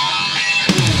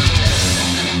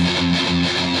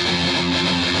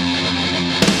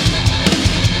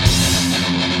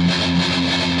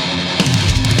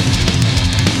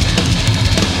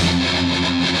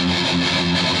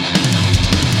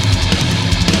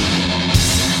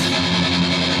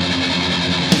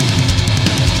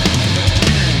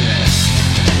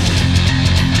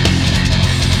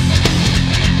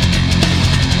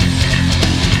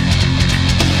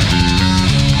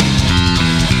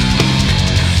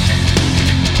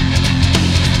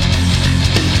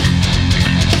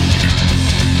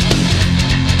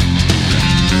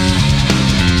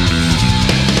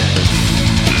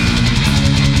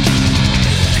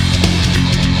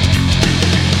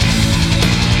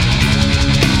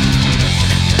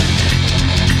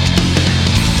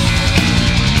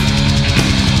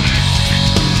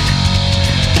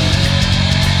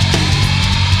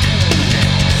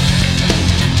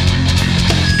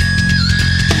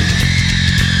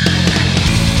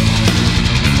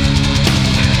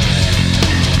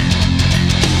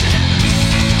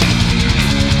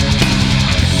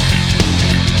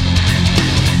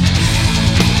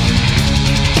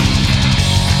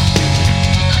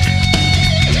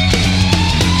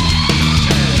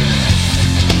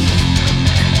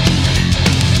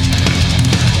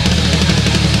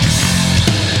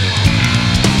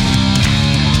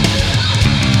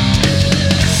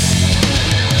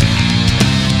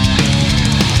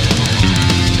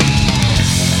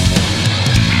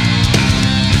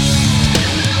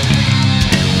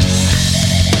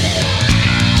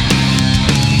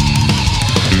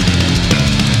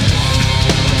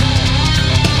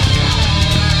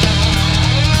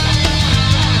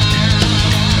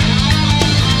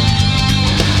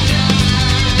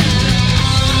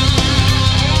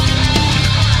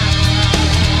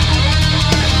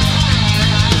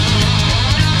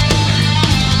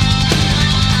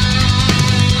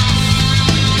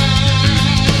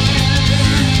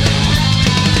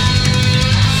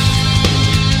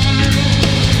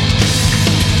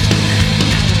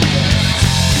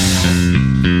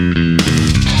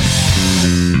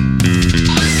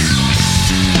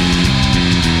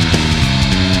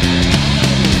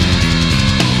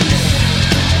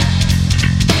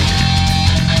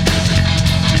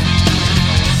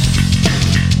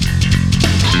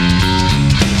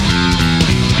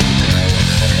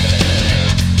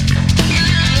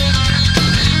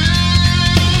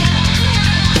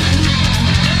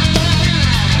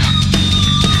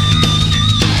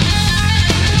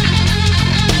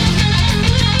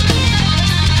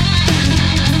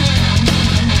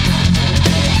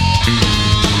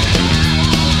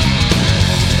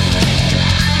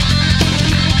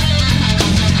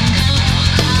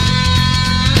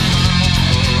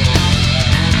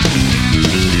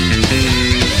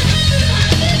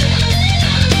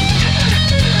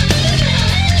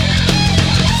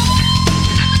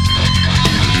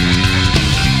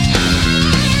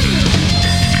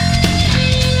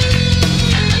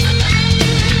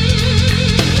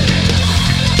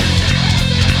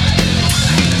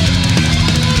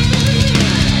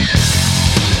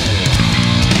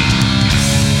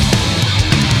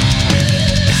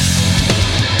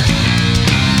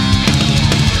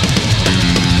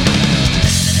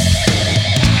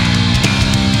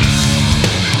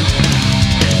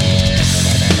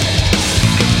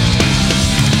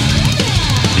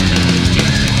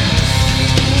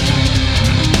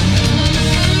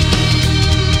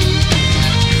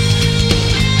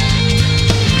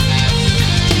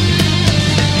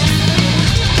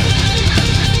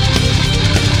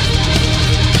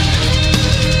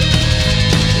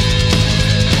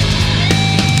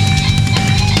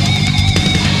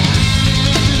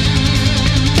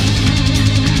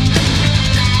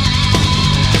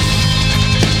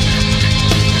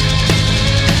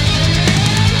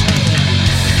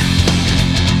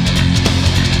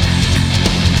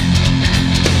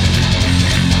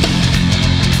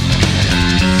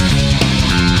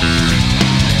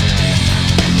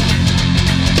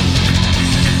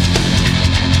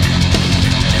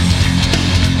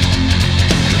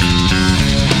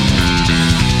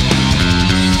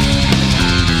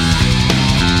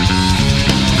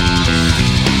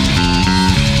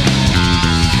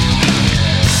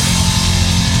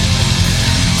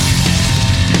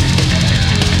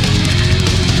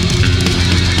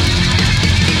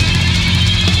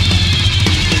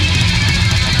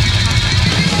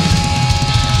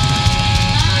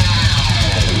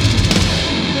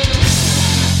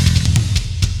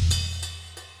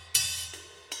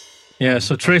 Yeah,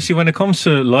 so Tracy, when it comes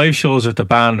to live shows with the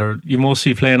band, are you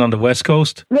mostly playing on the West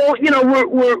Coast? Well,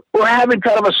 we're having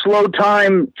kind of a slow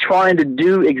time trying to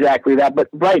do exactly that. But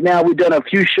right now, we've done a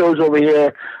few shows over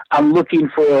here. I'm looking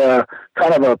for a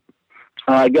kind of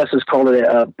I guess it's called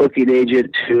a booking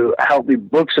agent to help me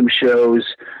book some shows.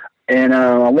 And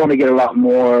I want to get a lot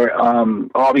more.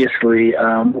 Obviously,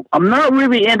 I'm not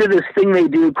really into this thing they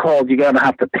do called you gotta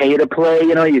have to pay to play.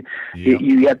 You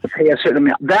have to pay a certain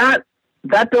amount.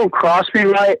 That don't cross me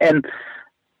right, and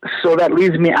so that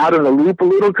leaves me out of the loop a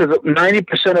little because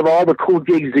 90% of all the cool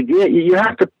gigs to get, you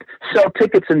have to sell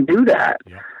tickets and do that.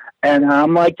 Yeah. And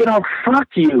I'm like, fuck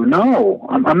you. No,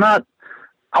 I'm not.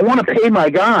 I want to pay my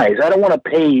guys. I don't want to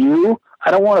pay you. I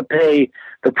don't want to pay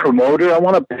the promoter. I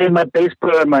want to pay my bass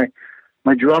player and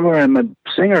my drummer and my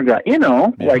singer guy.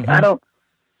 Like I don't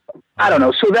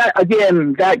know. So that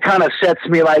again, that kind of sets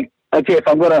me like, okay, if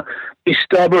I'm gonna be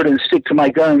stubborn and stick to my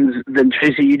guns, then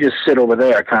Tracy, you just sit over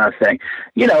there, kind of thing.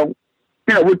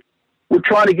 We're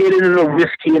trying to get into the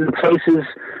whiskey and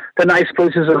the nice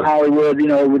places in Hollywood,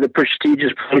 with the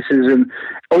prestigious places, and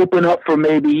open up for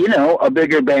maybe, a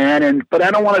bigger band. But I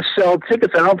don't want to sell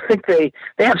tickets. I don't think they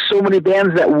have so many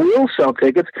bands that will sell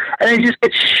tickets, and they just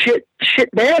get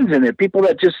shit bands in it. People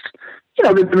that just,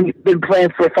 they've been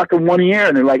playing for fucking 1 year,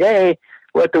 and they're like, hey,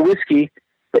 we're at the whiskey,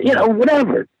 but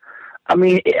whatever. I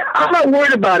mean, I'm not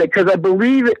worried about it because I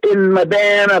believe in my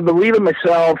band. I believe in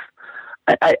myself.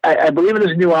 I believe in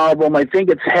this new album. I think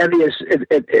it's heavy.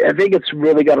 I think it's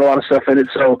really got a lot of stuff in it.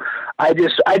 So I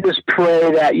just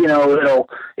pray that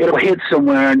it'll hit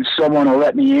somewhere and someone will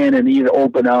let me in and either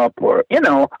open up or I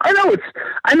know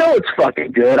it's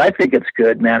fucking good. I think it's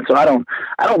good, man. So I don't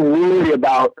worry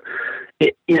about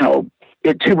it.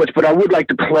 It too much, but I would like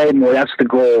to play more. That's the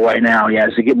goal right now,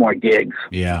 is to get more gigs.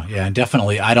 Yeah, and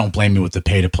definitely, I don't blame you with the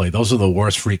pay to play. Those are the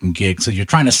worst freaking gigs. So you're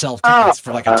trying to sell tickets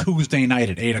for like a Tuesday night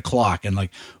at 8:00, and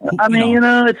like,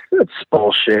 it's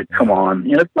bullshit. Come on,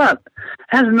 it's not. It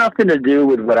has nothing to do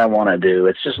with what I want to do.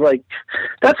 It's just like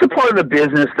that's the part of the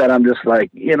business that I'm just like,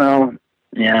 I'm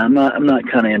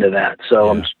not kind of into that.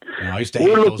 So I used to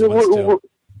hate those ones too.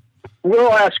 We're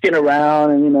all asking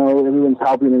around, and everyone's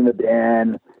helping in the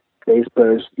band. Bass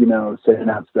players, sending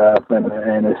out stuff, and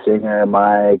a singer,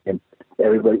 Mike, and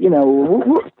everybody.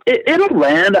 It'll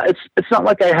land. It's not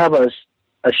like I have a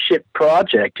shit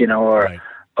project, or right.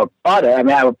 a product. I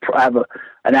mean, I have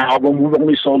an album. We've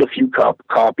only sold a few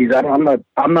copies. I'm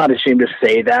not ashamed to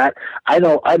say that. I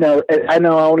know. I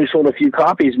only sold a few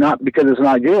copies, not because it's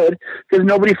not good, because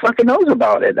nobody fucking knows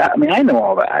about it. I mean, I know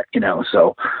all that,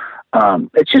 So.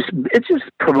 It's just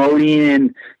promoting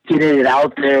and getting it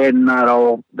out there and not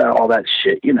all that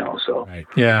shit, So right.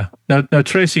 Yeah. Now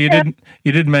Tracy,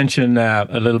 you did mention a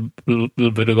little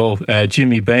bit ago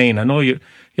Jimmy Bain. I know you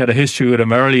had a history with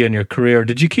him early in your career.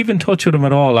 Did you keep in touch with him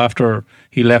at all after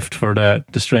he left for the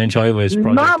Strange Highways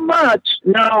project? Not much.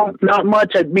 No, not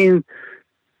much. I mean,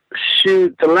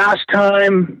 shoot, the last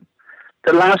time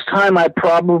I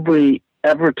probably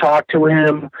ever talked to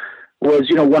him was,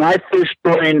 when I first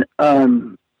joined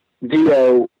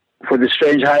Dio for the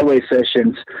Strange Highway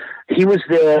sessions, he was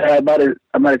there. I might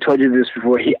have told you this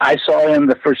before. I saw him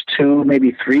the first 2,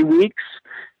 maybe 3 weeks.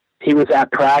 He was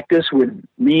at practice with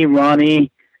me,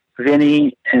 Ronnie,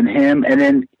 Vinny, and him, and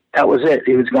then that was it.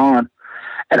 He was gone.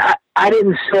 And I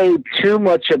didn't say too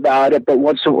much about it, but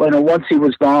once he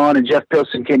was gone and Jeff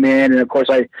Pilson came in, and of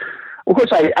course I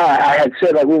had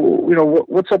said, like, well,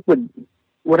 what's up with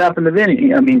what happened to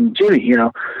Vinny? I mean, Jimmy,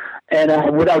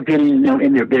 and without getting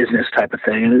in their business type of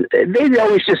thing. And they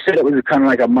always just said it was kind of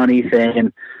like a money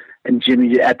thing, and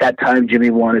Jimmy, at that time,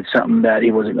 Jimmy wanted something that he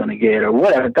wasn't going to get or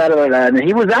whatever, and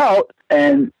he was out,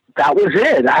 and that was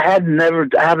it. I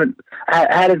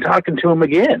hadn't talked to him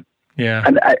again. Yeah.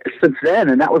 And since then,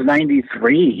 and that was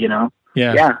 93, Yeah.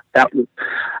 Yeah. That was,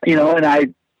 and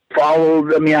I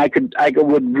followed. I mean, I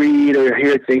would read or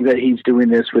hear things that he's doing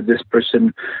this with this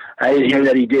person. I didn't hear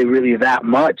that he did really that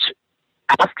much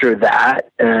after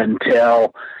that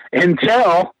until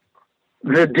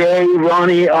the day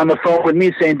Ronnie on the phone with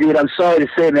me saying, "Dude, I'm sorry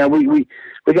to say, man, we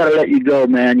got to let you go,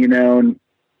 man. And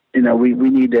we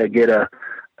need to get a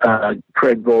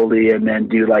Craig Goldie and then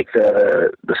do like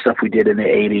the stuff we did in the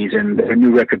 80s, and their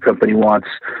new record company wants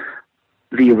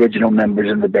the original members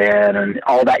in the band and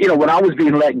all that." When I was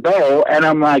being let go, and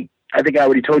I'm like, I think I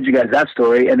already told you guys that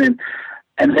story. And then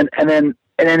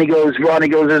Ronnie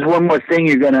goes, "There's one more thing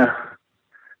you're not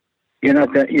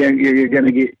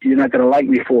gonna like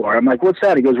me for." I'm like, "What's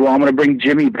that?" He goes, "Well, I'm gonna bring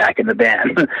Jimmy back in the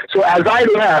band." So as I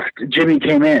left, Jimmy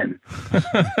came in.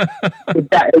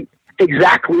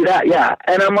 Exactly that, yeah.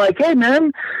 And I'm like, "Hey,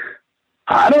 man,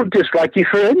 I don't dislike you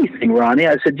for anything, Ronnie.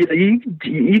 I said,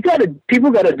 you got to,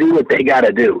 people got to do what they got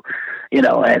to do, and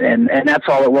that's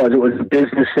all it was. It was a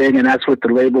business thing, and that's what the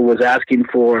label was asking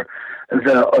for.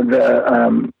 The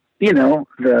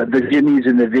Jimmys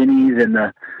and the Vinnies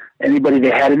and anybody they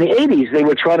had in the 80s. They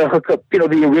were trying to hook up, the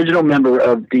original member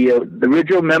of Dio, the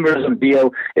original members of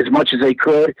Dio as much as they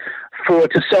could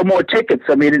to sell more tickets.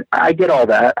 I mean, I get all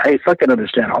that. I fucking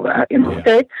understand all that.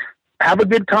 Okay, have a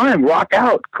good time, rock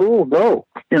out, cool, go.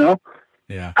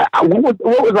 Yeah. What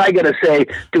was I going to say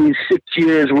doing 6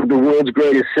 years with the world's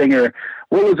greatest singer?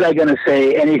 What was I going to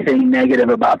say anything negative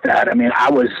about that? I mean,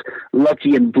 I was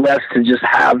lucky and blessed to just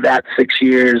have that 6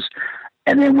 years.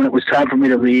 And then when it was time for me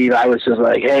to leave, I was just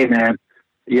like, hey, man,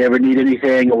 you ever need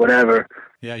anything or whatever?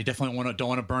 Yeah, you definitely don't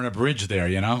want to burn a bridge there,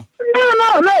 No.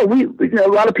 A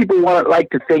lot of people like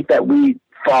to think that we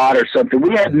fought or something.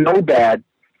 We had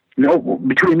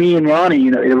between me and Ronnie,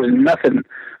 there was nothing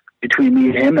between me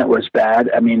and him that was bad.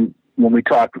 I mean, when we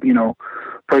talk,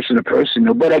 person to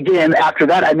person. But again, after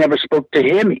that, I never spoke to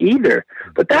him either.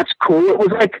 But that's cool. It was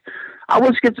like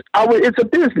it's a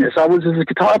business. I was a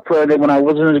guitar player. Then when I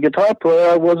wasn't a guitar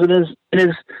player, I wasn't in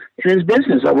his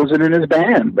business. I wasn't in his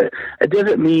band. But it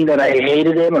doesn't mean that I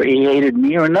hated him or he hated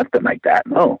me or nothing like that.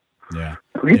 No. Yeah.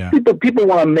 People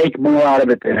want to make more out of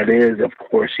it than it is, of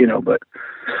course. But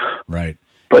right.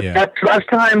 But that last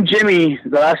time, Jimmy.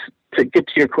 To get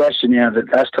to your question, the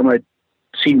last time I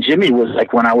seen Jimmy was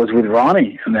like when I was with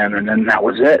Ronnie, and then that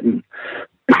was it. And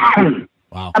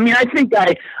wow. I mean, I think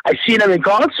I seen him in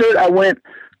concert. I went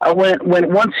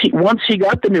once he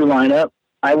got the new lineup.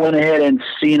 I went ahead and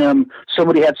seen him.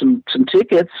 Somebody had some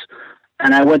tickets,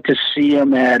 and I went to see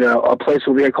him at a place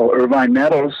over there called Irvine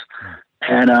Metals,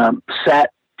 and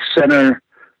sat center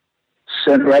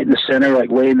right in the center, like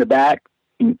way in the back.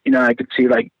 And, I could see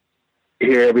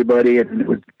hear everybody, and it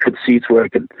was good seats where I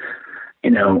could,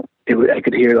 I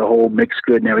could hear the whole mix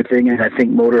good and everything. And I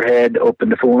think Motorhead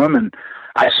opened for him, and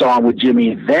I saw him with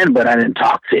Jimmy then, but I didn't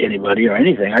talk to anybody or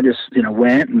anything. I just,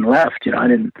 went and left. I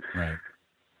didn't, right.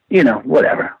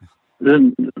 Whatever.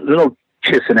 Little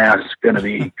kissing ass going to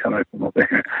be coming from over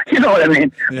here. You know what I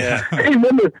mean? Yeah. Hey,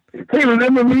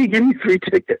 remember me? Give me 3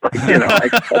 tickets.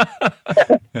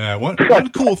 Yeah. One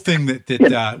cool thing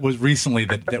that was recently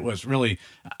that was really,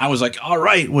 I was like, all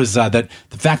right, was that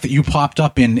the fact that you popped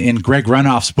up in Greg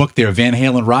Renoff's book there, Van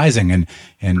Halen Rising, and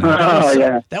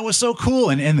that was so cool.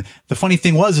 And the funny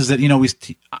thing was that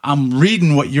I'm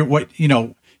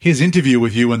reading his interview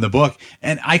with you in the book,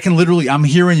 and I can I'm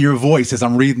hearing your voice as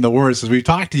I'm reading the words, as we've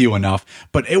talked to you enough.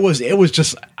 But it was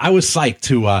just, I was psyched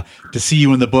to see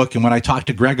you in the book. And when I talked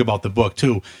to Greg about the book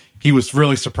too, he was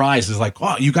really surprised. It's like,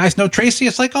 oh, you guys know Tracy?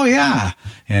 It's like, oh yeah.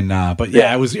 And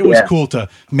it was cool to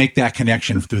make that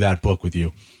connection through that book with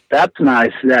you. That's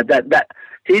nice. That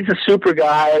he's a super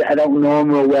guy. I don't know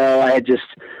him real well. I just.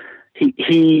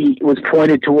 He was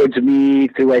pointed towards me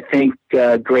through, I think,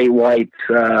 Great White,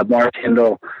 Mark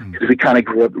Hindle, because we kind of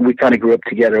grew up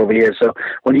together over here. So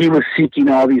when he was seeking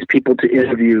all these people to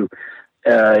interview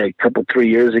 3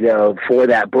 years ago for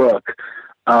that book,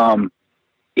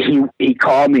 he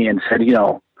called me and said,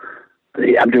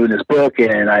 I'm doing this book,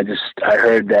 and I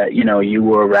heard that you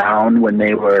were around when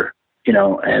they were,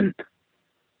 and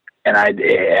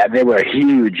they were a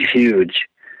huge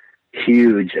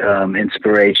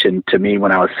inspiration to me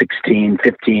when I was 16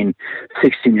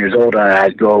 years old. And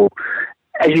I'd go,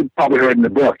 as you probably heard in the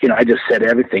book, I just said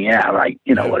everything. Yeah. Like,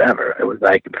 whatever. It was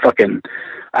like fucking,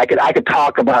 I could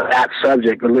talk about that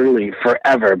subject literally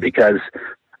forever, because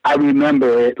I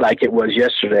remember it like it was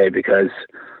yesterday, because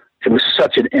it was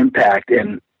such an impact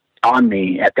on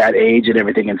me at that age and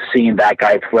everything, and seeing that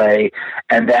guy play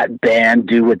and that band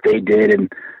do what they did.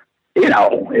 And,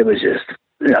 it was just,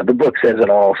 the book says it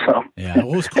all. So yeah,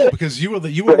 well, it was cool because you were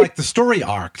like the story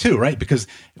arc too, right? Because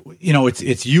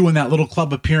it's you in that little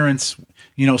club appearance,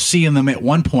 seeing them at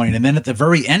one point, and then at the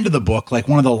very end of the book, like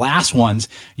one of the last ones,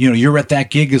 you're at that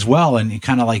gig as well, and you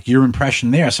kind of like your impression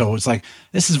there. So it's like,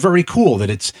 this is very cool that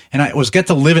I get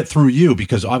to live it through you,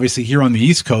 because obviously here on the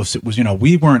East Coast, it was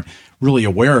we weren't really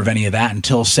aware of any of that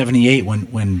until '78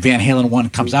 when Van Halen 1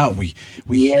 comes out. We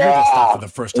hear the stuff for the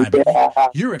first time. But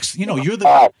you're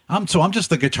I'm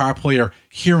just the guitar player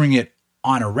hearing it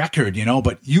on a record,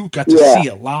 but you got to see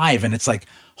it live, and it's like,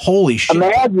 holy shit.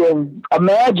 Imagine,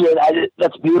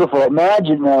 that's beautiful.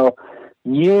 Imagine though,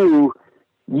 you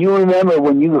remember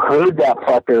when you heard that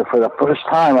fucker for the first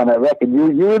time on that record.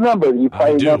 You remember. You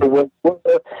probably remember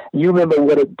you remember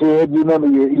what it did. You remember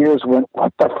your ears went,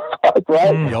 what the fuck,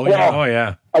 right? Oh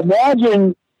yeah.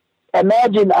 Imagine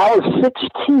I was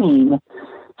 16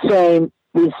 saying,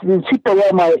 these people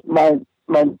at my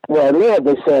where I live,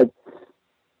 they said,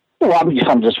 well,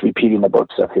 I'm just repeating the book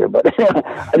stuff here, but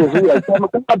I just like,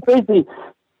 basically,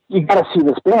 you got to see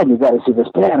this band. You got to see this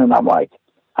band, and I'm like,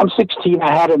 I'm 16.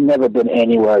 I hadn't never been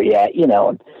anywhere yet, you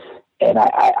know, and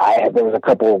I there was a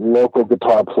couple of local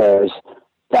guitar players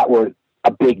that were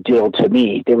a big deal to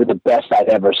me. They were the best I'd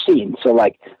ever seen. So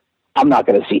like, I'm not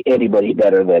going to see anybody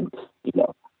better than, you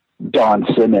know, Don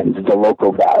Simmons, the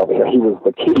local guy over here. He was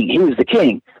the king. He was the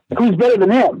king. Who's better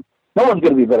than him? No one's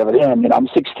going to be better than him. You know, I'm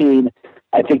 16.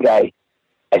 I think I've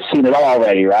seen it all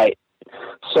already, right?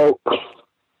 So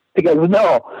he goes,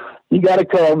 no, you got to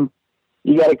come.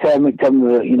 You got to come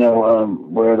to, you know,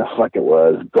 where the fuck it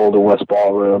was, Golden West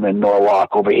Ballroom in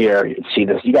Norwalk over here. See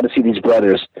this. You got to see these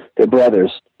brothers. They're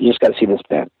brothers. You just got to see this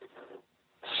band.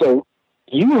 So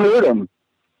you heard them.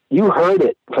 You heard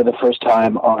it for the first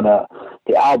time on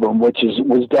the album, which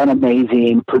was done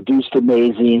amazing, produced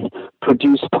amazing,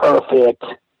 produced perfect,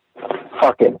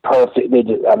 fucking perfect.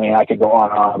 I mean, I could go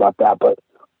on and on about that, but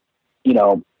you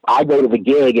know, I go to the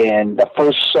gig and the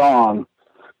first song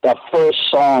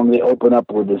they open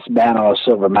up with this Man on a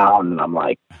Silver Mountain. I'm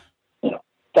like, you know,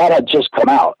 that had just come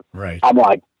out. Right. I'm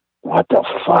like, what the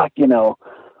fuck, you know?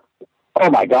 Oh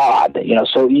my God, you know.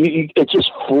 So it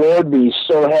just floored me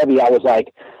so heavy. I was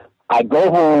like, I go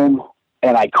home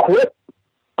and I quit,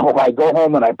 or I go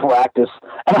home and I practice,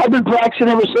 and I've been practicing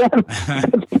ever since.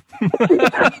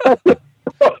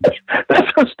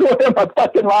 That's the story of my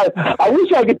fucking life. I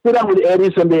wish I could sit down with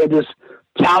Eddie someday and just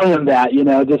tell him that, you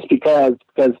know, just because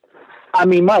I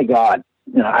mean, my God,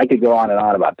 you know, I could go on and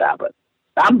on about that, but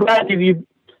I'm glad you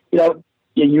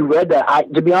read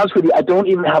that. To be honest with you, I don't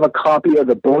even have a copy of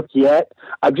the book yet.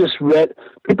 I've just read,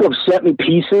 people have sent me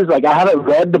pieces. Like, I haven't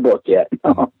read the book yet.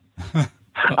 I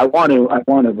want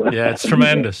to. But yeah, it's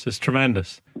tremendous. It's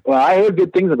tremendous. Well, I heard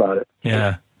good things about it.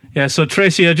 Yeah. Yeah, so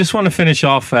Tracy, I just want to finish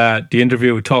off the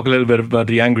interview. We talk a little bit about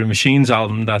the Angry Machines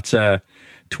album that's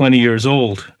 20 years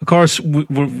old. Of course,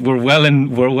 we're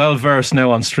well versed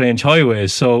now on Strange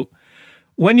Highways. So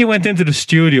when you went into the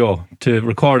studio to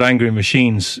record Angry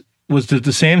Machines, was it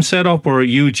the same setup, or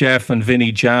you, Jeff, and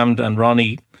Vinny jammed and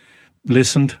Ronnie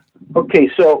listened? Okay,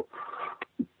 so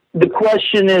the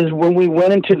question is, when we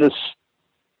went into this,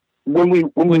 when we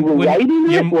were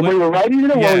writing it, when we were writing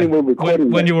it, or when we were recording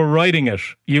it? When you were writing it,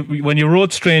 when you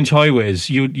wrote Strange Highways,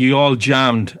 you all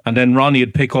jammed, and then Ronnie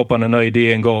would pick up on an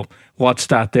idea and go, "What's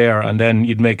that there?" And then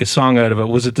you'd make a song out of it.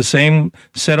 Was it the same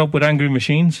setup with Angry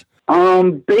Machines?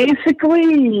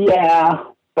 Basically, yeah,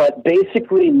 but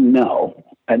basically no.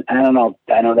 And I don't know.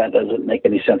 I know that doesn't make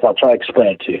any sense. I'll try to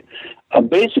explain it to you.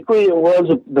 Basically, it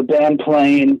was the band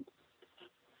playing,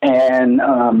 and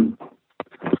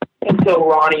until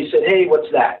Ronnie said, "Hey,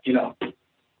 what's that?" You know.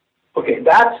 Okay,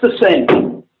 that's the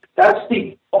same. That's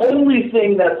the only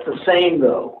thing that's the same,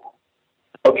 though.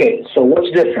 Okay, so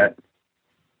what's different?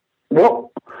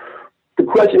 Well, the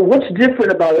question: what's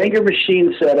different about Angry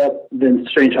Machine setup than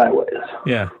Strange Highways?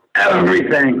 Yeah,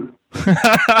 everything.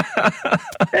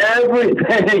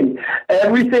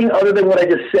 Everything other than what I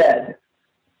just said.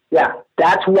 Yeah,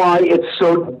 that's why it's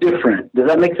so different. Does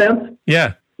that make sense?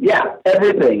 Yeah. Yeah,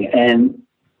 everything. And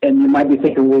you might be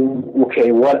thinking, well,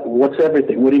 okay, what's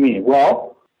everything? What do you mean?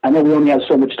 Well, I know we only have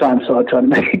so much time, so I'll try to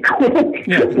make it quick.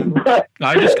 Yeah. But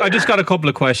I just got a couple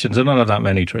of questions. I don't have that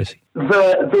many, Tracy.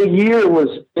 The year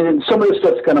was, and some of the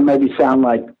stuff's going to maybe sound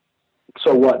like,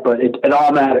 so what? But it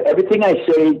all matters. Everything I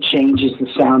say changes the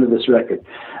sound of this record.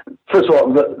 First of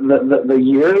all, the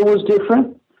year was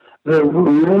different. The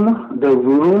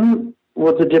room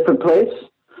was a different place.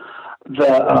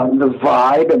 The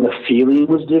vibe and the feeling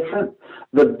was different.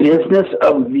 The business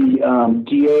of the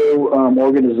Dio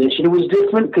organization was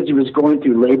different because he was going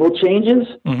through label changes.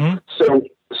 Mm-hmm. So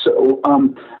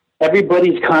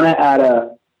everybody's kind of at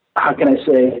a, how can I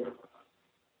say,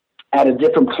 at a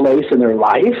different place in their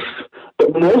life.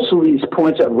 But most of these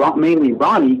points at mainly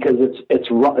Ronnie, because it's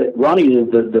Ronnie is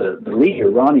the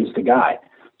leader. Ronnie's the guy.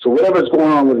 So whatever's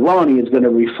going on with Ronnie is going to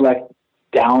reflect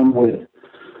down with,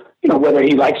 you know, whether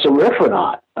he likes a riff or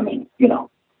not. I mean, you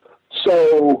know.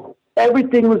 So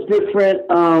everything was different.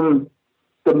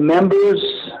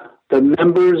 The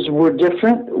members were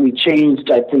different. We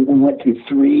changed. I think we went through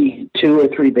two or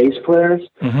three bass players.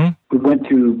 Mm-hmm. We went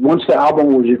through, once the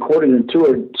album was recorded and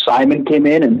toured, Simon came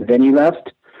in and then he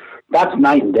left. That's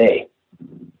night and day.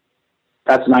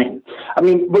 But Simon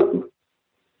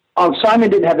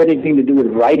didn't have anything to do with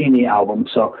writing the album,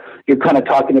 so you're kind of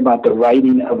talking about the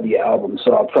writing of the album,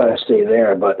 so I'll try to stay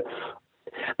there. But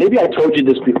maybe I told you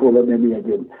this before, but maybe I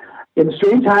didn't. In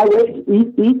Strange Highways,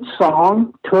 each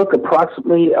song took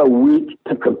approximately a week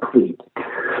to complete.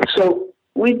 So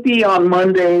we'd be on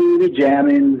Monday, we'd be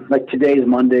jamming. Like today's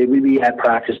Monday, we'd be at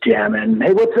practice jamming.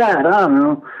 Hey, what's that? I don't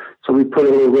know. So we put a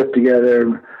little riff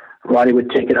together. Roddy would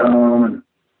take it home and,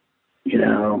 you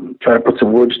know, try to put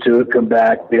some words to it, come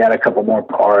back. We had a couple more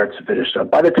parts, finished up.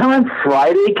 By the time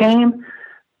Friday came,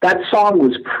 that song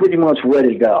was pretty much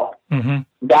ready to go. Mm-hmm.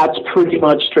 That's pretty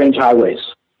much Strange Highways.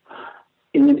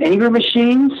 In Anger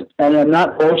Machines, and I'm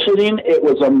not bullshitting, it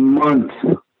was a month.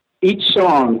 Each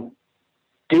song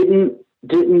didn't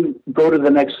go to the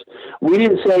next. We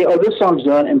didn't say, "Oh, this song's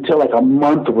done," until like a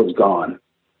month was gone.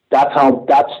 That's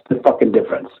the fucking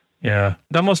difference. Yeah,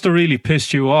 that must have really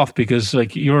pissed you off because,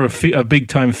 like, you're a big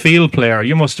time field player.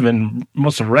 You must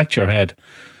have wrecked your head.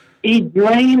 It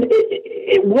drained.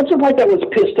 It wasn't like I was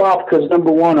pissed off because,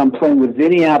 number one, I'm playing with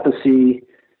Vinny Appice,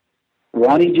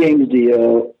 Ronnie James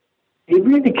Dio. You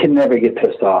really can never get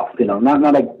pissed off, you know. Not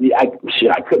like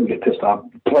I couldn't get pissed off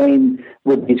playing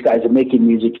with these guys and making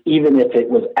music, even if it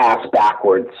was ass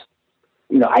backwards.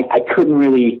 You know, I couldn't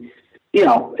really, you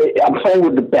know. I'm playing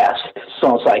with the best,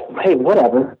 so it's like, hey,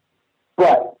 whatever.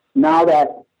 But now that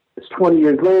it's 20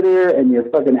 years later and you're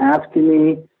fucking asking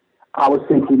me, I was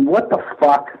thinking, what the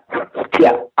fuck?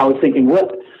 Yeah, I was thinking,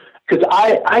 what? Because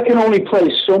I can only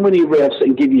play so many riffs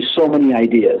and give you so many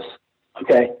ideas,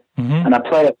 okay? Mm-hmm. And I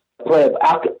play it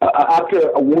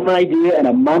after one idea and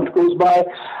a month goes by.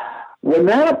 When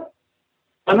that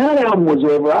album was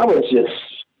over, I was just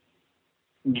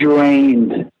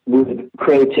drained with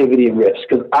creativity and riffs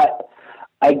because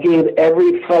I gave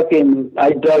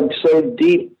I dug so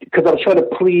deep because I was trying to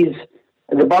please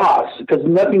the boss because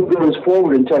nothing goes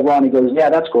forward until Ronnie goes, yeah,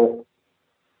 that's cool.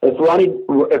 If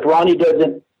Ronnie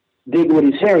doesn't dig what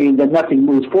he's hearing, then nothing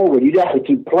moves forward. You have to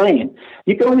keep playing.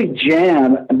 You can only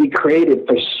jam and be creative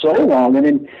for so long, and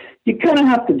then you kind of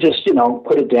have to just, you know,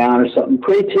 put it down or something.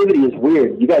 Creativity is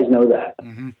weird. You guys know that.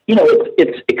 Mm-hmm. You know,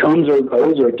 it comes or it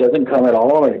goes, or it doesn't come at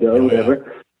all, or it goes,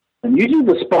 whatever. And usually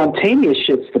the spontaneous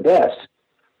shit's the best.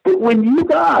 But when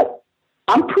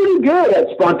I'm pretty good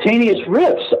at spontaneous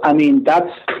riffs. I mean,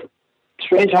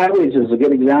 Strange Highways is a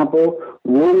good example.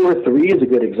 World War III is a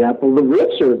good example. The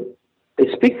riffs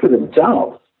they speak for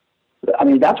themselves. I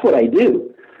mean, that's what I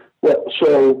do. Well,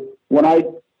 so when I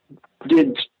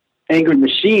did Angry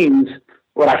Machines,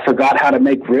 I forgot how to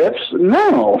make riffs?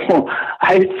 No.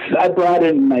 I brought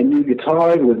in my new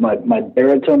guitar with my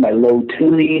baritone, my low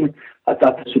tuning. I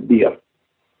thought this would be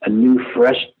a new,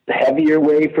 fresh, heavier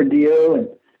way for Dio, and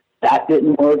that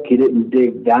didn't work. He didn't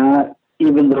dig that,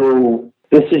 even though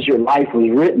This Is Your Life was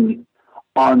written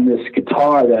on this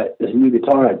new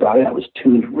guitar I brought in. It was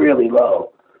tuned really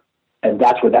low. And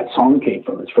that's where that song came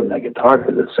from. It's from that guitar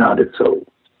because it sounded so,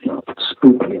 you know,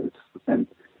 spooky and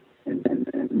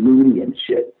moody and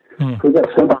shit. We got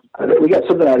something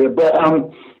out of it. But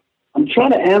I'm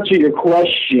trying to answer your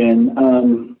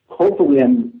question. Hopefully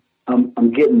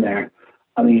I'm getting there.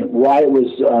 I mean, why it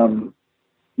was,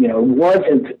 you know,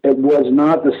 it was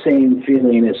not the same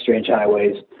feeling as Strange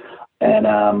Highways.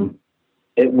 And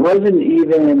it wasn't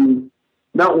even,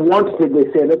 not once did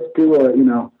they say, let's do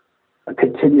a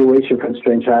continuation from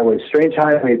Strange Highways. Strange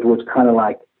Highways was kind of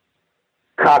like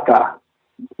caca.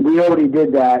 We already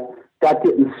did that. That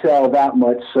didn't sell that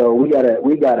much, so we have a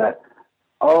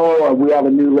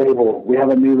new label. We have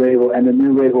a new label, and the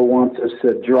new label wants us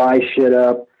to dry shit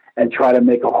up and try to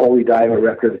make a Holy Diver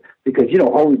record because, you know,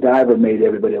 Holy Diver made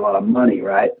everybody a lot of money,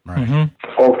 right?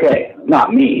 Mm-hmm. Okay,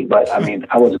 not me, but I mean,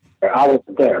 I wasn't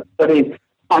there. I mean,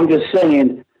 I'm just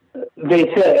saying,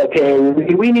 they said, okay,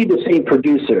 we need the same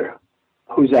producer.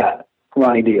 Who's that?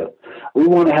 Ronnie Dio. We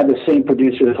want to have the same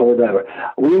producer as Holy Diver.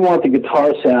 We want the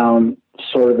guitar sound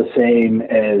sort of the same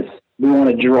as, we want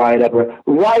to dry it up.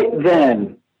 Right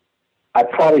then, I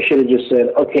probably should have just said,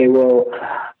 okay, well,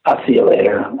 I'll see you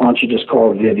later. Why don't you just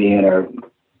call Vivian, or why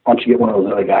don't you get one of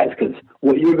those other guys? Because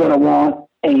what you're going to want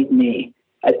ain't me.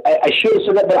 I should have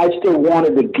said that, but I still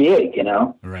wanted the gig, you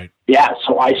know? Right. Yeah,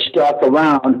 so I stuck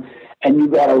around, and you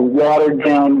got a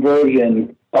watered-down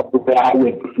version of the way I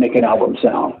would make an album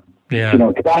sound. Yeah. You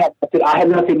know, because I had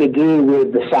nothing to do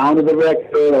with the sound of the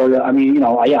record, or, I mean, you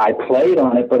know, I played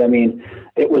on it, but, I mean,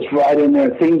 it was right in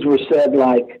there. Things were said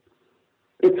like,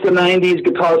 it's the 90s,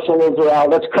 guitar solos are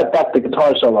out, let's cut back the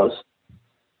guitar solos.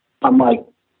 I'm like,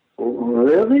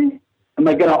 really? Am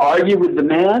I going to argue with the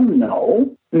man?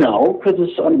 No, because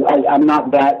I'm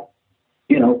not that,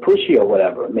 you know, pushy or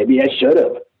whatever. Maybe I should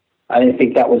have. I didn't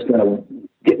think that was going to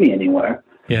get me anywhere.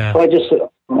 Yeah. So I just said,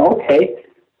 okay.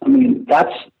 I mean,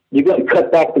 you're going to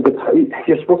cut back the guitar.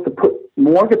 You're supposed to put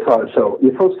more guitar, so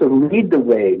you're supposed to lead the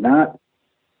way, not.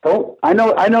 I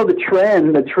know the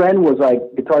trend. The trend was like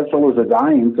guitar solos are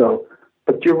dying. So,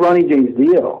 but you're Ronnie James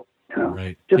Dio. You know?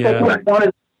 Right. Just Yeah.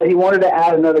 like he wanted to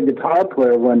add another guitar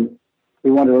player when he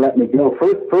wanted to let me go.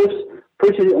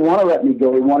 First he didn't want to let me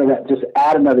go. He wanted to just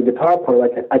add another guitar player.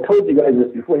 Like I told you guys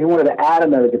this before. He wanted to add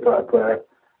another guitar player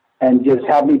and just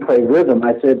have me play rhythm.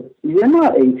 I said, "You're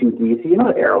not AC/DC. You're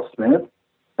not Aerosmith.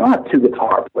 You're not two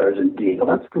guitar players in Dio.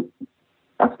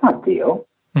 That's not Dio.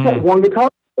 You got one guitar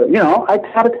player." You know, I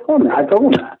had to tell him that. I told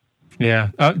him that. Yeah,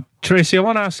 Tracy, I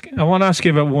want to ask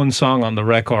you about one song on the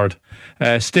record.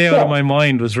 "Stay Out of My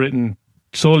Mind" was written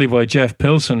solely by Jeff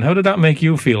Pilson. How did that make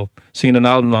you feel, seeing an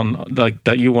album on like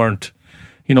that you weren't?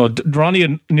 You know, Ronnie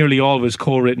had nearly always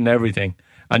co-written everything,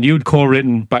 and you'd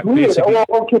co-written back basically. Well,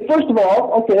 okay, first of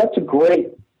all, that's a great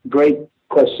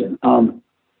question.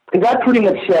 Because I pretty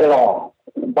much said it all.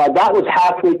 But that was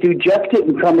halfway through. Jeff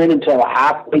didn't come in until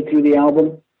halfway through the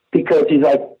album because he's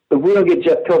like, if we don't get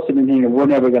Jeff Pilson in here, we're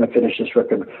never going to finish this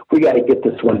record. We got to get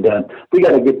this one done. We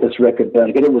got to get this record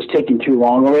done. Because it was taking too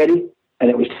long already, and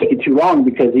it was taking too long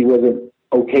because he wasn't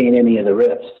okaying any of the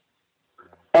riffs.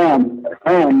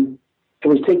 It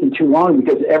was taking too long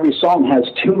because every song has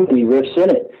too many riffs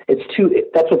in it.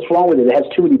 That's what's wrong with it. It has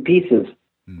too many pieces.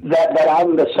 That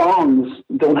album, the songs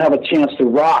don't have a chance to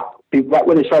rock. Right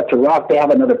when they start to rock, they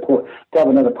have another part. They have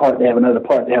another part. They have another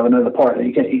part. They have another part. And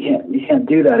you can't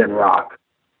do that in rock.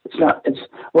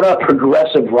 We're not a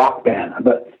progressive rock band,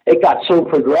 but it got so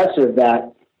progressive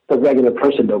that the regular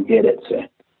person don't get it.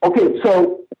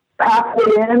 So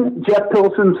halfway in, Jeff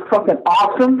Pilson's fucking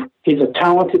awesome. He's a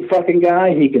talented fucking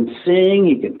guy. He can sing,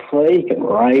 he can play, he can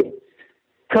write.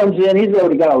 Comes in, he's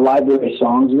already got a library of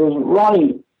songs. He goes,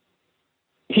 Ronnie,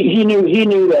 he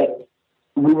knew that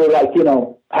we were like, you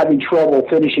know, having trouble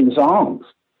finishing songs,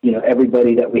 you know,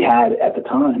 everybody that we had at the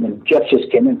time. And Jeff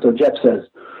just came in. So Jeff says,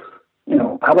 you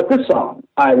know, how about this song?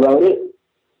 I wrote it,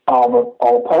 all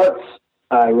the parts.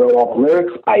 I wrote all the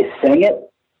lyrics. I sang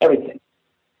it, everything.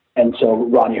 And so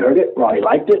Ronnie heard it. Ronnie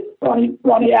liked it.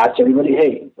 Ronnie asked everybody,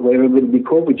 hey, would everybody be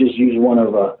cool if we just use one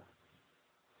of,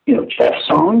 Jeff's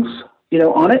songs, you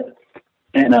know, on it?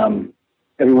 And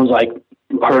everyone's like,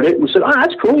 heard it and said,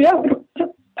 that's cool, yeah.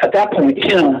 At that point,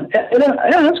 yeah,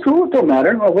 that's cool. It don't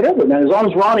matter, or whatever, man. As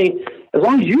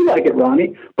long as you like it,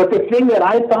 Ronnie. But the thing that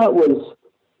I thought was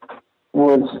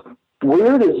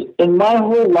weird is in my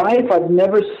whole life, I've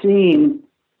never seen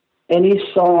any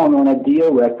song on a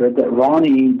Dio record that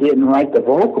Ronnie didn't write the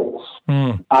vocals.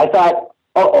 I thought,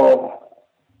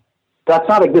 that's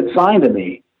not a good sign to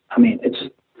me. I mean, it's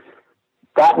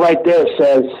that right there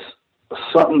says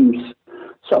something's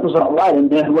not right. And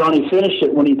then Ronnie finished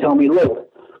it when he told me,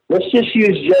 look, let's just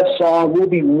use Jeff's song. We'll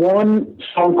be one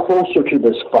song closer to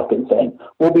this fucking thing.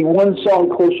 We'll be one song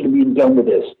closer to being done with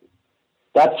this.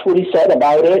 That's what he said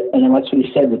about it, and then that's what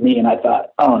he said with me. And I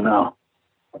thought, oh no.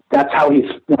 That's how he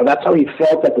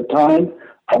felt at the time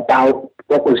about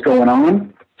what was going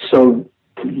on. So,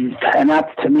 and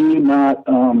that's to me not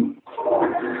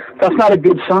that's not a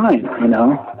good sign. You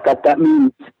know, that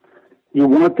means you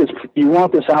want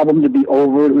this album to be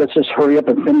over. Let's just hurry up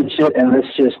and finish it. And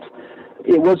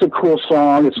it was a cool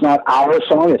song. It's not our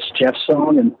song. It's Jeff's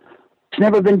song, and it's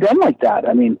never been done like that.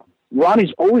 I mean,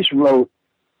 Ronnie's always wrote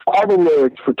all the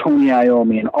lyrics for Tony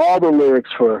Iommi and all the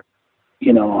lyrics for,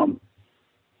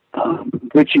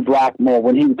 Richie Blackmore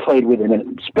when he played with him,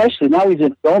 and especially now he's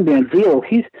in his own band Dio.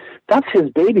 That's his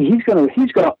baby. He's gonna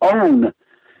own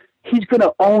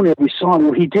every song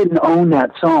where he didn't own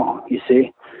that song. You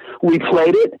see, we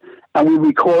played it and we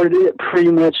recorded it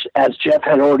pretty much as Jeff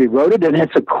had already wrote it, and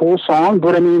it's a cool song.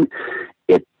 But I mean,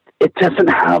 it doesn't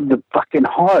have the fucking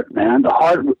heart, man. The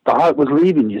heart was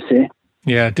leaving. You see.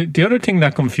 Yeah, the other thing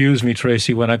that confused me,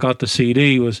 Tracy, when I got the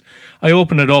CD was I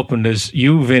opened it up and there's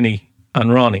you, Vinny,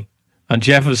 and Ronnie, and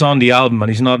Jeff is on the album and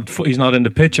he's not in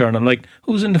the picture, and I'm like,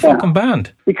 who's in the fucking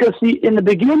band? Because in the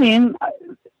beginning,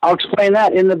 I'll explain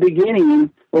that. In the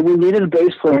beginning, when we needed a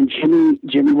bass player and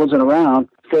Jimmy wasn't around,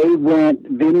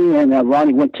 Vinny and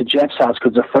Ronnie went to Jeff's house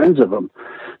because they're friends of him.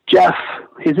 Jeff,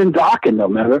 he's in Dawkins, though,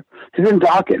 remember? He's in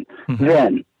Dawkins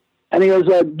then. And he goes,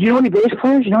 do you know any bass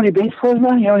players? You know any bass players,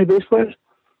 man? You know any bass players?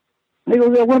 And he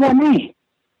goes, what about me?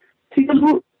 He goes,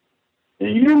 well,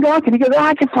 you're in Dawkins. He goes,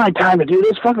 I can find time to do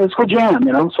this. Fuck, let's go jam,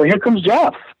 you know? So here comes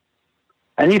Jeff.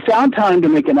 And he found time to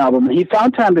make an album. He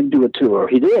found time to do a tour.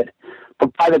 He did.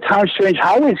 But by the time Strange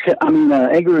Highways,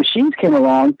 Angry Machines came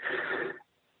along,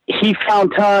 he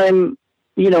found time,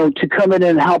 to come in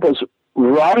and help us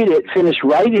finish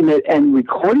writing it and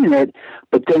recording it.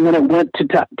 But then when it went to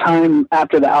time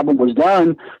after the album was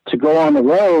done to go on the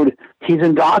road, he's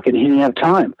in Dawkins. He didn't have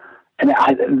time.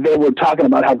 And they were talking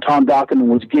about how Tom Dawkins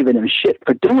was giving him shit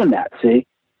for doing that. See,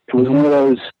 it was one of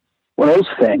those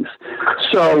things.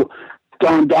 So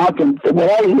Don Dokken.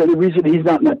 Well, the reason he's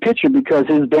not in that picture because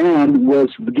his band was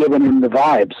giving him the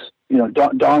vibes. You know,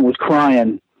 Don was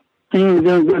crying. He's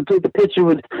going to take the picture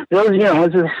with those. You know,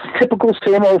 it's a typical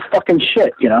same old fucking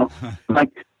shit. You know, like.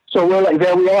 So we're like,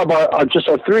 there we are, just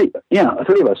our three. Yeah,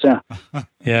 three of us, yeah.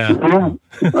 Yeah.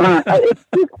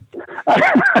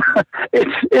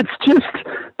 It's just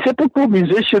typical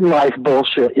musician life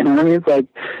bullshit. You know what I mean? It's like,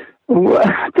 what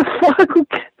the fuck?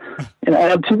 You know,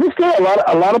 and to this day,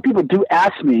 a lot of people do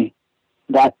ask me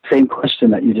that same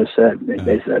question that you just said.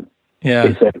 They said,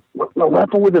 what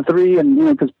happened with the three? And you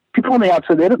know, because people on the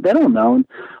outside, they don't know. And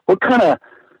what kind of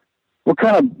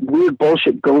weird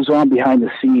bullshit goes on behind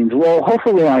the scenes? Well,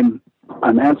 hopefully I'm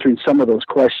answering some of those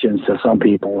questions to some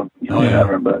people, you know,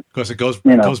 whatever. But of course, it goes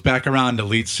back around to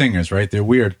lead singers, right? They're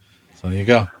weird. So there you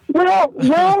go. Well, you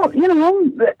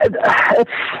know,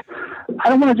 I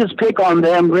don't want to just pick on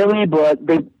them really, but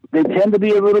they tend to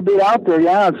be a little bit out there,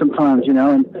 sometimes, you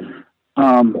know.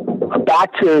 And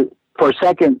back to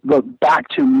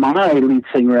my lead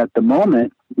singer at the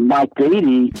moment, Mike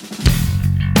Beatty.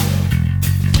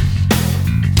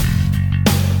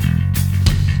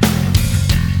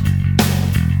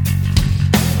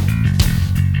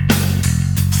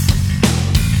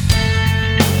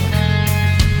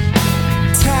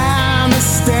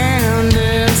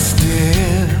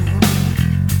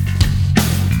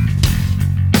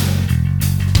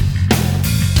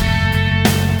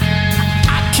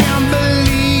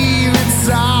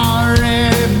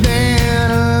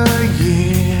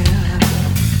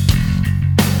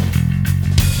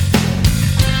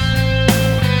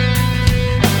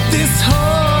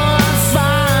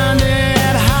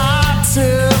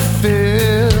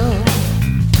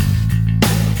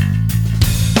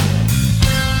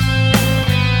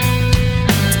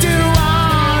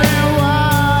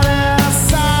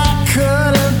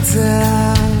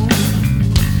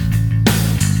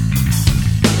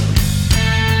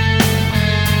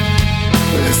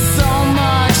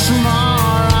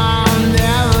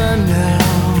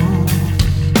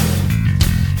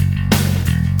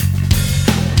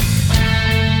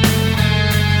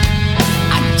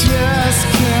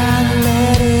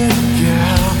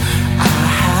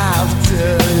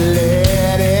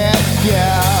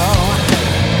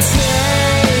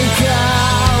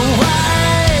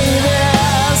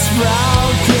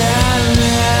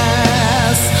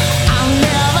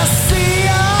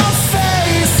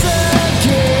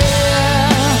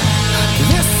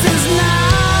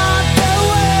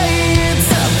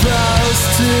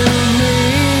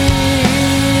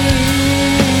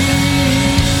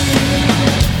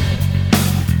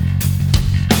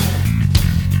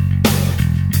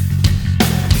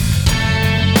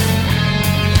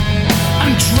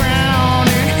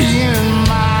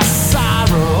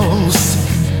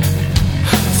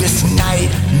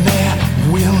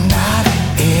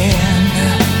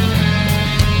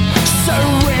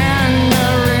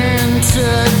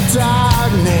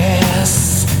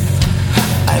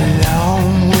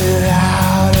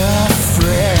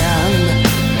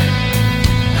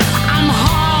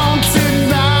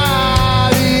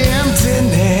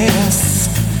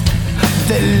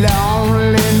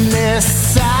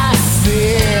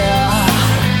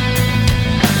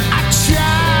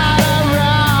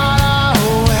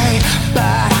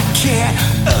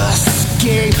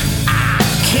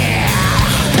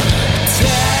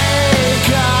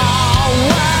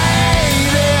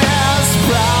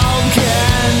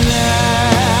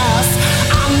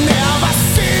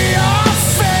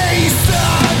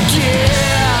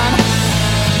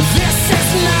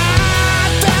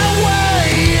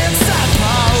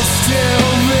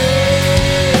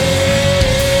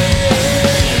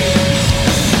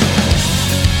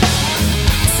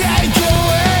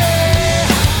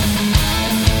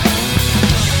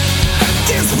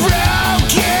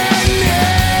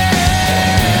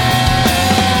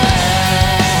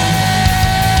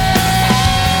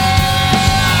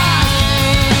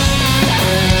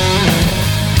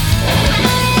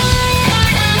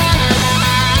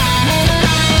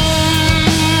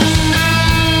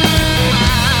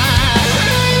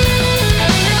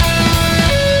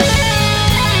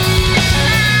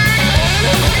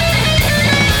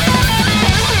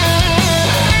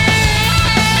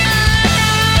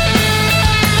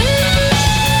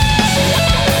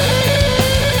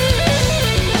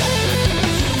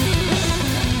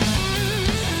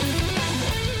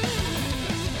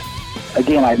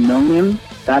 Again, I've known him.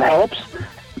 That helps.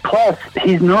 Plus,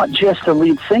 he's not just a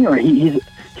lead singer. He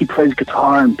plays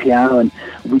guitar and piano, and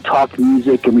we talk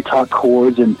music and we talk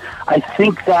chords, and I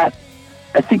think that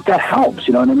helps.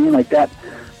 You know what I mean? Like that.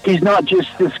 He's not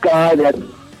just this guy that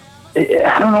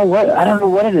I don't know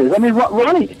what it is. I mean,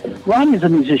 Ronnie's a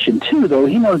musician too, though.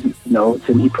 He knows notes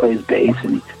and he plays bass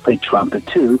and he played trumpet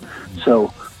too.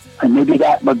 So, and maybe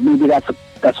that's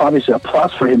obviously a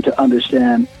plus for him to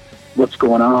understand what's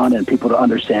going on and people to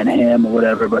understand him or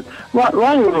whatever. But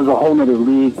Ronnie was a whole other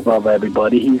league above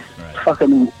everybody. He's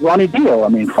fucking Ronnie Dio. I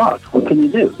mean, fuck. What can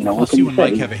you do? You know, what can you say? You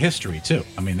and Mike have a history too.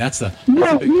 I mean, he's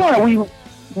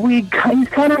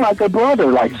kind of like a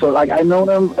brother. Like, so, like, I know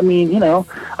him. I mean, you know,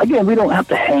 again, we don't have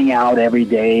to hang out every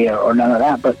day or none of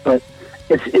that. But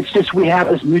it's just we have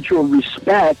this mutual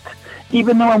respect.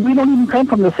 Even though we don't even come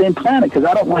from the same planet, because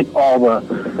I don't like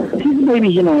he's maybe,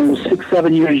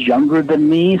 6-7 years younger than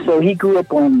me, so he grew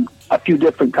up on a few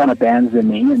different kind of bands than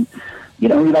me, and, he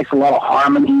likes a lot of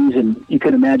harmonies, and you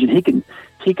can imagine he can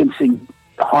sing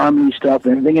harmony stuff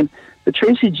and everything, and the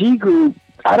Tracy G group,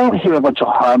 I don't hear a bunch of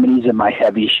harmonies in my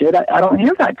heavy shit, I don't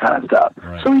hear that kind of stuff,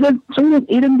 right. So he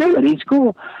didn't do it, he's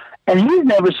cool, and he's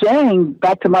never sang,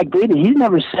 back to Mike Brady, he's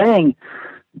never sang,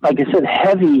 like I said,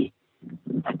 heavy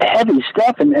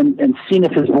stuff and seen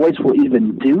if his voice will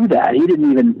even do that.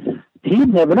 He'd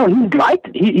never know.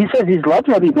 He says he's loved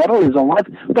heavy metal his whole life,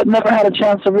 but never had a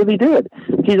chance to really do it.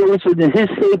 He's always in his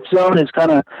safe zone, his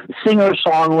kind of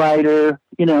singer-songwriter,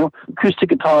 acoustic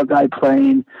guitar guy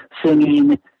playing,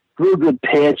 singing, real good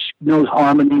pitch, knows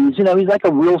harmonies. He's like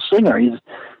a real singer.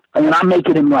 I'm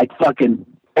making him like fucking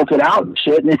book it out and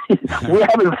shit, and we're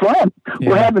having fun. Yeah.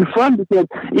 We're having fun because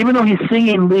even though he's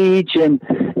singing Leech and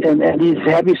these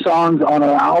heavy songs on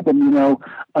our album,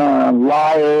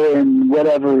 Liar and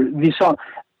whatever, these songs,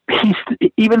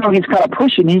 even though he's kind of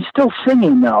pushing, he's still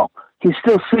singing though. He's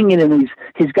still singing, and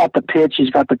he's got the pitch, he's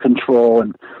got the control,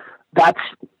 and that's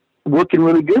working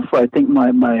really good for, I think,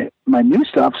 my new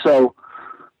stuff. So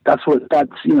that's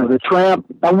the Tramp.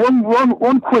 And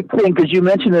one quick thing, because you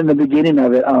mentioned in the beginning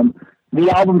of it, the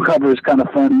album cover is kind of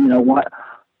fun.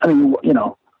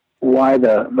 Why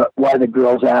the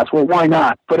girls ask? Well, why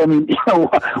not? But I mean,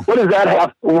 what does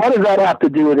that have to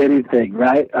do with anything,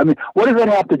 right? I mean, what does that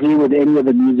have to do with any of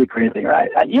the music or anything, right?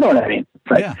 You know what I mean?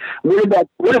 Like, yeah. Where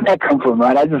did that come from,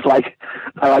 right? I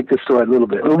like this story a little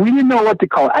bit. We didn't know what to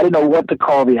call it. I didn't know what to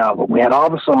call the album. We had all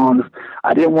the songs.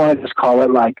 I didn't want to just call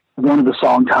it like one of the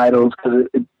song titles because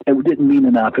it didn't mean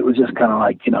enough. It was just kind of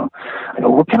like, I go,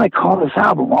 what can I call this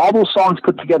album? All those songs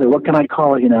put together, what can I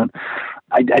call it? We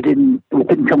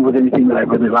didn't come up with anything that I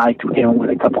really liked. We came up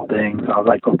with a couple things. I was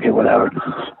like, okay, whatever.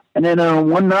 And then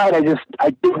one night I did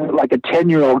like a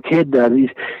 10-year-old kid does.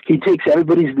 He takes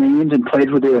everybody's names and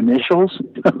plays with their initials.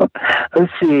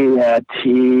 Let's see,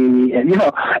 T,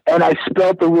 and I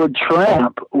spelled the word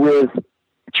Tramp with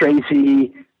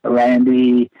Tracy,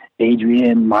 Randy,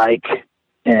 Adrian, Mike,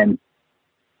 and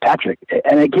Patrick.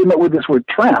 And I came up with this word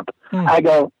Tramp. I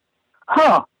go,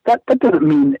 that doesn't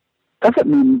mean, that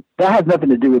has nothing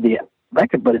to do with the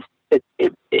record, but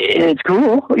it's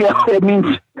cool. It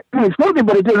means smoking,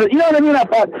 but it doesn't. You know what I mean?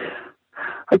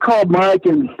 I called Mike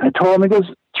and I told him. He goes,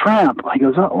 Tramp. I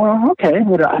goes, oh, well, okay.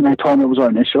 And I told him it was our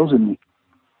initials, and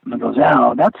he goes,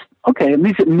 oh, that's okay. At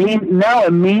least it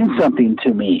means something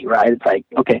to me, right? It's like,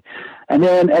 okay. And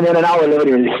then an hour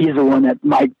later, he's the one that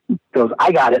Mike goes,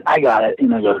 I got it.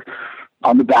 Goes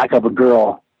on the back of a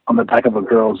girl's,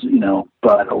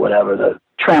 butt or whatever, the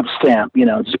Tramp stamp,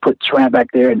 just put Tramp back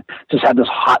there and just have this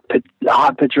hot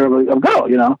picture of a girl,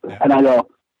 Yeah. And I go,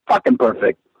 fucking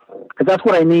perfect. Because that's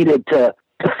what I needed to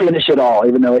finish it all,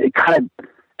 even though it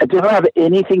doesn't have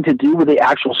anything to do with the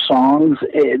actual songs.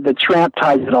 The Tramp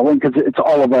ties it all in because it's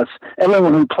all of us.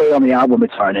 Everyone who played on the album,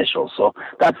 it's our initials. So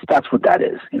that's what that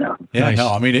is, Yeah, nice. No,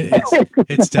 I mean,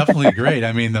 it's definitely great.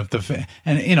 I mean,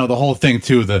 the whole thing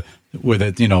too, with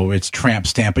it, it's Tramp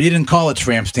Stamp, but you didn't call it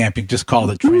Tramp Stamp, you just called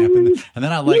it Tramp. And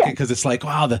then I like it because it's like,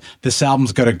 wow, this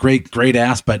album's got a great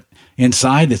ass, but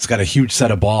inside it's got a huge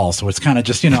set of balls. So it's kind of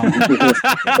just,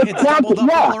 it's doubled up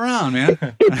all around, man.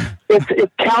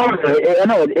 It counter. I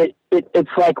know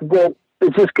it's like, well,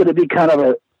 is this going to be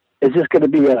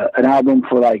an album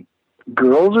for like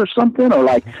girls or something, or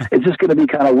like is this going to be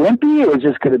kind of wimpy, or is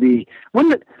this going to be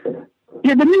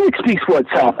the music speaks for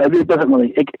itself. I mean, it doesn't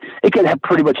really. It can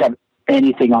pretty much have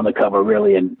anything on the cover,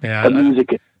 really, and the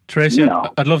music. Tracy,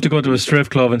 I'd love to go to a strip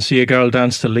club and see a girl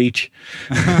dance to Leech.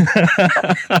 So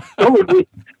would we.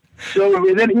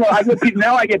 Then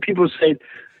I get people saying,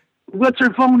 "What's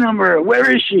her phone number?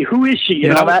 Where is she? Who is she?"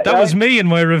 That was me in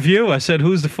my review. I said,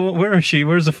 "Who's the phone? Where is she?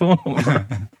 Where's the phone number?"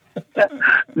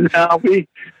 No, we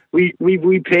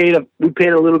paid a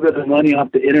little bit of money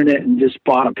off the internet and just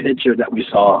bought a picture that we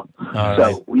saw.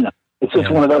 So it's just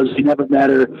one of those. You never met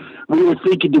her. We were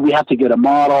thinking, do we have to get a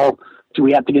model? Do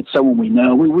we have to get someone we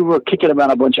know? We were kicking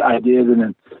about a bunch of ideas, and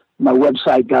then my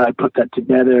website guy put that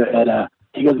together, and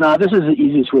he goes, "No, this is the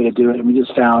easiest way to do it." And we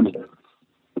just found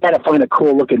we had to find a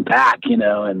cool looking back,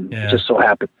 and it just so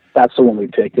happened that's the one we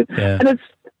picked. And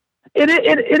it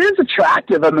is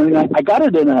attractive. I mean, I got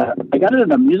it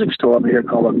in a music store over here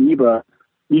called Amoeba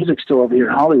Music Store over here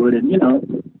in Hollywood, and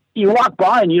you walk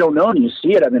by and you don't know and you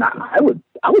see it. I mean,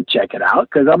 I would check it out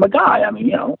because I'm a guy. I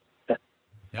mean,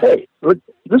 hey, look,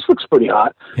 this looks pretty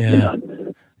hot. Yeah.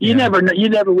 You never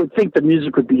would think the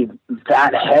music would be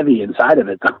that heavy inside of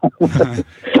it, though.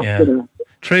 Yeah.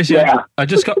 Tracy, I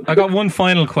got one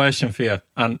final question for you,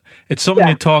 and it's something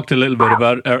you talked a little bit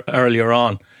about earlier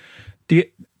on.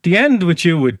 The end with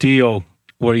you with Dio,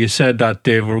 where you said that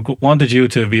they wanted you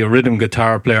to be a rhythm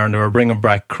guitar player and they were bringing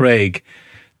back Craig.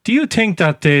 Do you think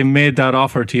that they made that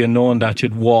offer to you knowing that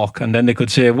you'd walk, and then they could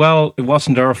say, well, it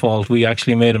wasn't our fault, we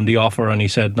actually made him the offer and he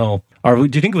said no? Or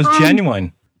do you think it was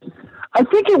genuine? I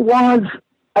think it was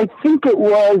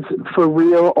for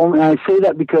real. Only I say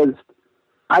that because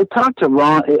I talked to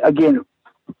Ron again.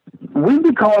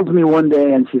 Wendy calls me one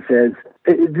day and she says,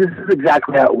 this is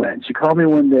exactly how it went. She called me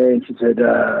one day and she said,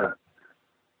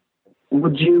 we're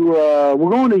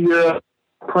going to Europe,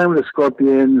 playing with the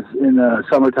Scorpions in the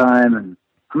summertime. And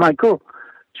I'm like, cool.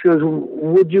 She goes,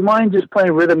 would you mind just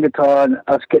playing rhythm guitar and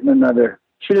us getting another,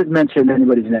 she didn't mention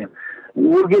anybody's name.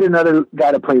 We'll get another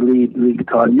guy to play lead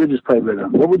guitar and you just play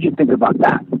rhythm. What would you think about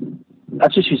that?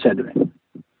 That's what she said to me.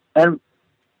 And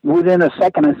within a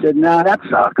second I said, nah, that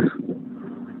sucks.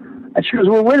 And she goes,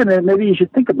 well, wait a minute, maybe you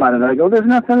should think about it. I go, there's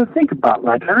nothing to think about.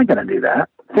 Like, I ain't going to do that.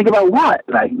 Think about what?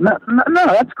 Like, no,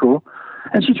 that's cool.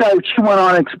 And she went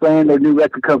on and explained their new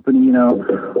record company,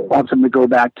 wants them to go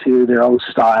back to their old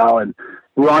style. And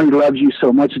Ronnie loves you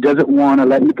so much, he doesn't want to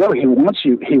let you go. He wants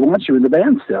you in the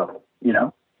band still,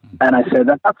 And I said,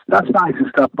 that's nice and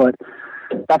stuff, but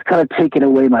that's kind of taken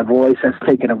away my voice. That's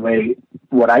taken away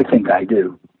what I think I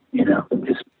do,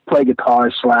 just play guitar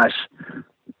 /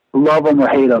 love them or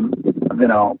hate them.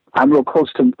 I'm real close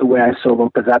to the way I solo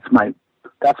because that's my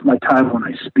time when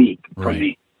I speak for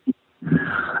me.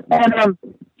 And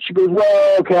she goes,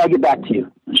 well, okay, I'll get back to you.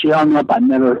 And she hung up. I've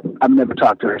never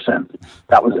talked to her since.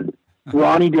 That was it.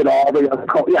 Ronnie did all the other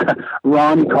calls. Yeah,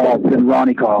 Ronnie called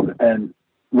and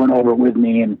went over with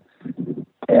me and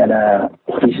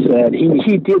he said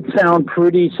he did sound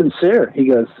pretty sincere. He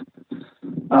goes,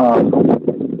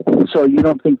 so you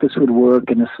don't think this would work?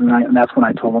 And that's when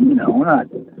I told him,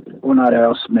 we're not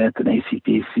Aerosmith and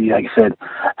AC/DC. Like I said,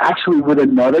 actually with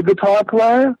another guitar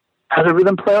player as a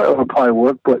rhythm player, it would probably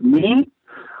work. But me,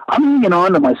 I'm hanging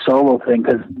on to my solo thing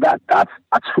because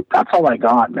that's all I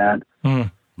got, man.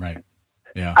 Right.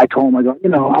 Yeah. I told him, I go,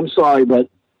 I'm sorry, but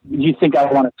you think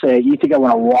I want to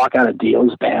walk out of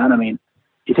Dio's band? I mean,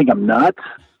 you think I'm nuts?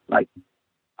 Like,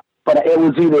 but it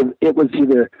was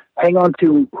either hang on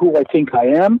to who I think I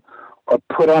am or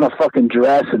put on a fucking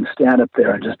dress and stand up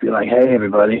there and just be like, hey,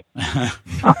 everybody,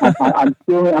 I'm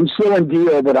still in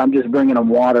Dio, but I'm just bringing them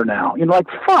water now. Like,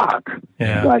 fuck.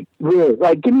 Yeah. Like, really,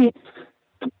 like, give me.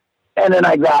 And then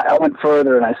I went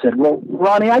further and I said, well,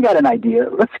 Ronnie, I got an idea.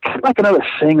 Let's get like another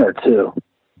singer too.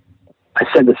 I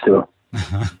said this to him.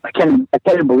 I can't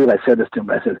even believe I said this to him.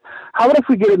 But I said, how about if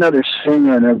we get another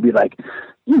singer and it'd be like,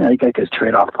 you guys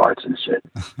trade off parts and shit.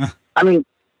 I mean,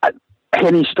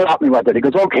 and he stopped me right there. He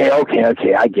goes, okay, I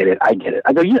get it. I go,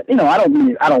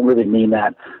 I don't really mean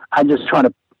that. I'm just trying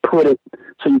to put it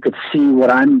so you could see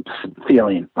what I'm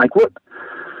feeling. Like what,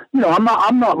 I'm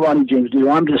not Ronnie James Dio.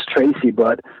 I'm just Tracy,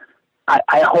 but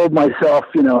I hold myself,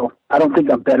 I don't think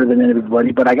I'm better than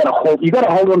everybody, but you gotta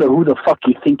hold on to who the fuck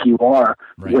you think you are,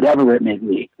 right. whatever it may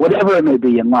be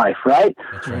in life. Right.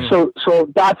 That's right. So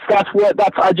I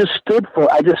just stood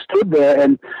there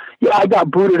and I got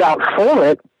booted out for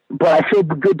it, but I feel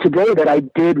good today that I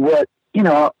did what,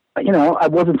 I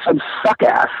wasn't some suck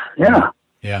ass. Yeah.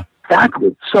 Yeah.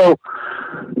 Exactly. So,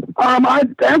 I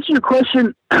answer your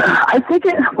question. I think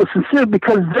it was sincere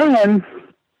because then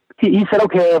he said,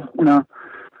 okay,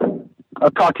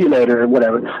 I'll talk to you later or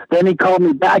whatever. Then he called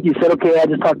me back. He said, okay, I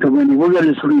just talked to Wendy. We're going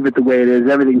to just leave it the way it is.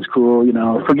 Everything's cool. He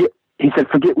said,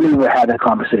 forget we ever had that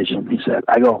conversation. He said,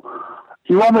 I go,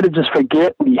 you want me to just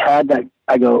forget we had that?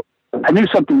 I go, I knew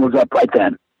something was up right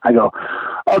then. I go,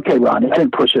 okay, Ronnie. I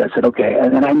didn't push it. I said, okay.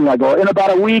 And then I go, in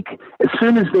about a week, as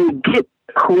soon as they get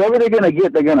whoever they're going to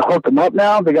get, they're going to hook them up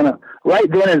now.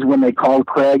 Right then is when they called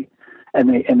Craig and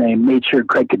they made sure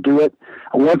Craig could do it.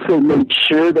 And once they made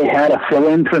sure they had a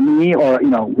fill-in for me or,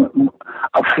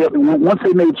 once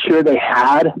they made sure they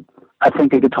had, I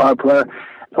think, a guitar player,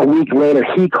 a week later,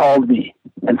 he called me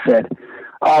and said,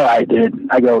 all right, dude.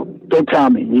 I go, don't tell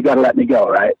me. You got to let me go,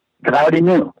 right? Because I already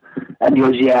knew. And he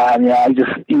goes, yeah, I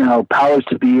just, powers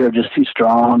to be are just too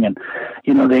strong. And,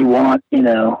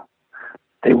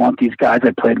 they want these guys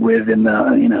I played with in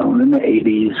the, in the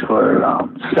 80s for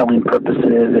selling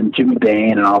purposes, and Jimmy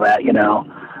Bain and all that, And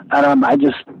I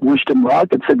just wished him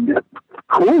luck and said,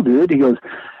 cool, dude.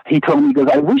 He told me,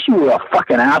 I wish you were a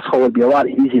fucking asshole. It'd be a lot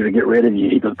easier to get rid of you.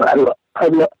 He goes, I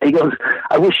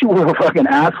wish you were a fucking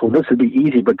asshole. This would be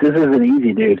easy, but this isn't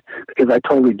easy, dude, because I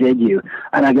totally dig you.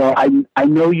 And I go, I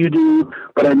know you do,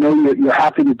 but I know you're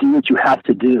happy to do what you have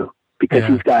to do, because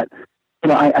he's got,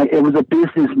 it was a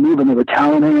business move, and they were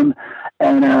telling him,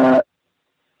 and I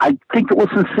think it was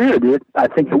sincere, dude. I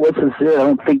think it was sincere.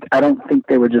 I don't think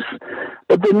they were just,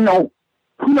 but then,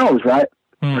 who knows, right?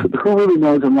 Who really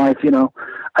knows in life,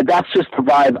 That's just the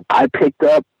vibe I picked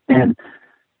up. And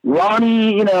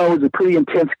Ronnie, was a pretty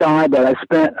intense guy, but I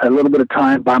spent a little bit of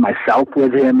time by myself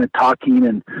with him and talking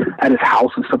and at his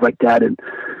house and stuff like that. And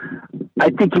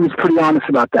I think he was pretty honest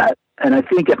about that. And I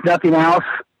think if nothing else,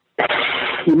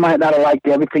 he might not have liked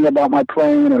everything about my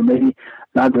playing, or maybe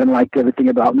not even liked everything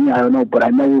about me. I don't know, but I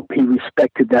know he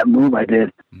respected that move I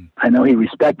did. I know he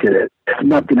respected it. If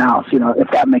nothing else,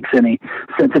 if that makes any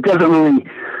sense. It doesn't really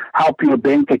help your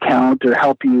bank account or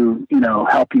help you,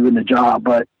 help you in the job,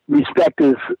 but respect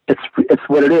is, it's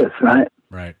what it is, right?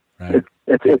 Right.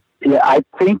 Yeah, I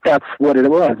think that's what it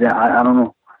was. Yeah, I don't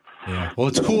know. Yeah. Well,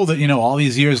 it's cool that, all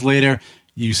these years later,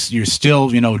 you're still,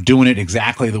 doing it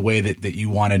exactly the way that you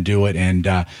want to do it. And,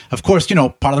 of course,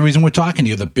 part of the reason we're talking to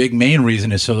you, the big main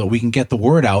reason, is so that we can get the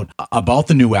word out about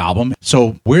the new album.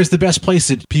 So where's the best place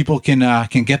that people can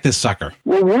get this sucker?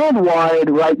 Well, worldwide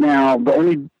right now,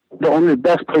 the only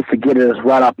best place to get it is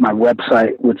right off my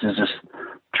website, which is just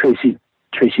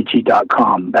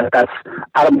TracyG.com. That's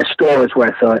out of my store is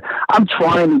where I sell it. I'm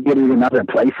trying to get it in other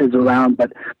places around,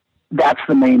 but that's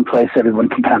the main place everyone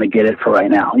can kind of get it for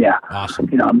right now. Yeah. Awesome.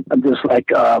 I'm just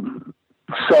like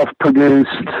self-produced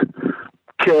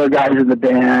killer guys in the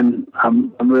band.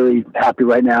 I'm really happy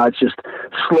right now. It's just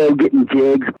slow getting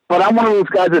gigs, but I'm one of those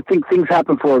guys that think things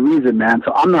happen for a reason, man.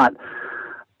 So I'm not,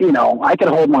 I can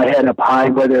hold my head up high,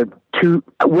 whether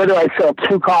I sell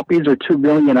 2 copies or 2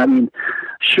 million. I mean,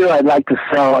 sure, I'd like to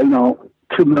sell,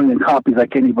 2 million copies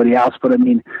like anybody else, but I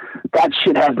mean, that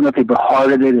shit has nothing but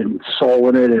heart in it and soul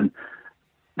in it, and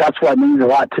that's why it means a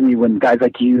lot to me when guys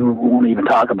like you won't even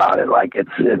talk about it. Like,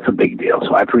 it's a big deal,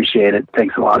 so I appreciate it.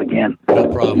 Thanks a lot again. No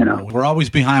problem. We're always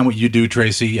behind what you do,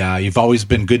 Tracy. You've always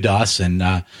been good to us, and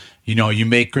you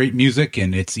make great music,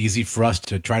 and it's easy for us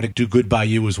to try to do good by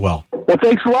you as well. Well,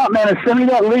 thanks a lot, man. And send me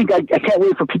that link. I can't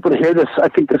wait for people to hear this. I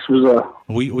think this was a...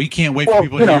 We can't wait for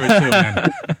people to hear it too, man.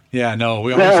 Yeah, no,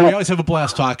 we always have a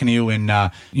blast talking to you,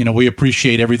 and we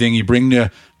appreciate everything you bring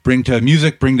to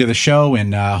music, bring to the show,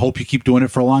 and hope you keep doing it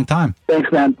for a long time.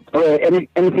 Thanks, man. Okay,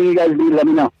 anything you guys need, let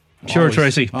me know. Sure, Always.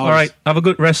 Tracy. Always. All right. Have a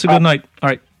good rest. A good night. All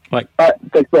right. Bye. All right,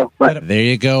 thanks, bro. Bye. There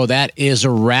you go. That is a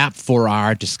wrap for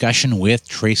our discussion with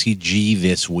Tracy G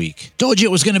this week. Told you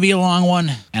it was going to be a long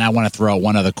one, and I want to throw out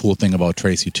one other cool thing about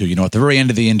Tracy, too. At the very end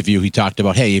of the interview, he talked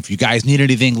about, hey, if you guys need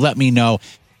anything, let me know.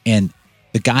 And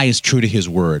the guy is true to his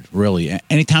word, really.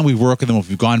 Anytime we work with him, if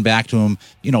we've gone back to him,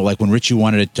 like when Richie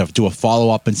wanted to do a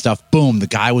follow-up and stuff, boom, the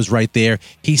guy was right there.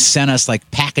 He sent us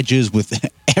packages with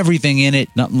everything in it.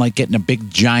 Nothing like getting a big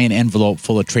giant envelope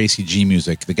full of Tracy G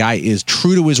music. The guy is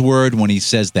true to his word when he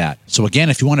says that. So again,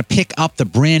 if you want to pick up the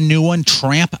brand new one,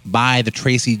 Tramp by the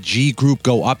Tracy G Group,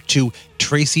 go up to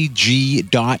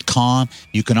TracyG.com.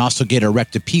 You can also get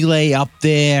Erecta Pile up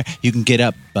there. You can get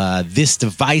up This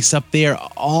Device up there.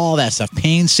 All that stuff.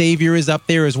 Pain Savior is up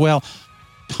there as well.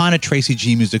 Ton of Tracy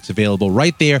G music's available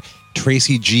right there,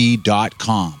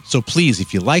 TracyG.com. So please,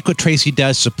 if you like what Tracy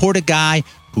does, support a guy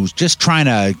who's just trying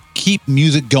to keep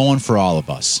music going for all of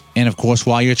us. And of course,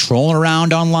 while you're trolling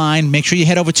around online, make sure you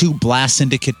head over to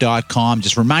blastsyndicate.com.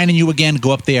 Just reminding you again,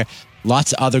 go up there.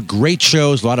 Lots of other great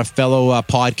shows, a lot of fellow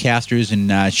podcasters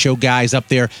and show guys up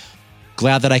there.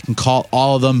 Glad that I can call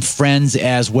all of them friends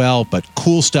as well, but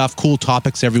cool stuff, cool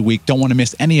topics every week. Don't want to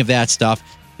miss any of that stuff.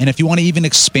 And if you want to even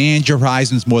expand your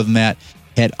horizons more than that,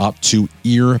 head up to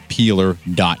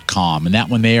earpeeler.com. And that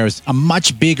one there is a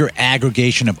much bigger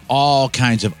aggregation of all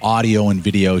kinds of audio and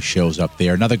video shows up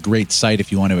there. Another great site if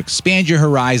you want to expand your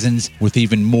horizons with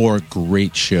even more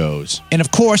great shows. And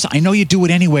of course, I know you do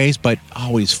it anyways, but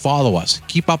always follow us.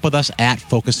 Keep up with us at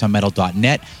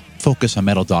focusonmetal.net.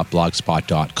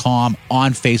 focusonmetal.blogspot.com,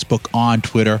 on Facebook, on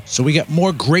Twitter. So we got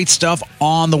more great stuff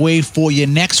on the way for you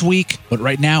next week. But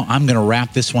right now, I'm going to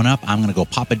wrap this one up. I'm going to go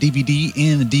pop a DVD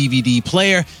in the DVD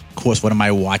player. Of course, what am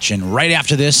I watching right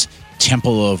after this?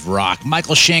 Temple of Rock.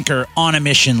 Michael Schenker on a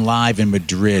mission live in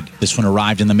Madrid. This one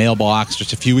arrived in the mailbox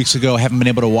just a few weeks ago. I haven't been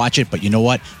able to watch it, but you know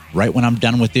what? Right when I'm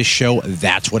done with this show,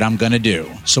 that's what I'm going to do.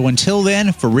 So until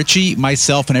then, for Richie,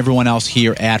 myself, and everyone else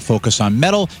here at Focus on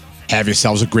Metal, have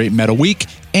yourselves a great metal week.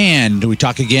 And we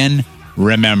talk again,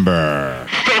 remember,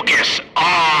 Focus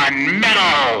on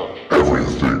Metal.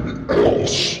 Everything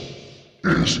else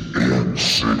is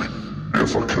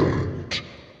insignificant.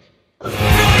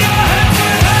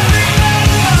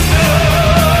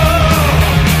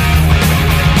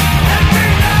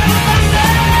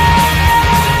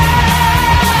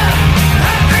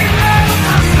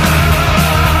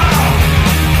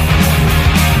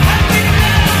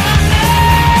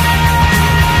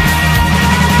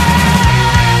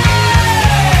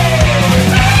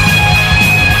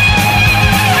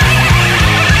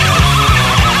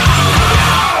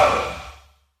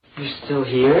 You're still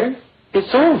here?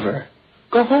 It's over.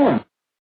 Go home.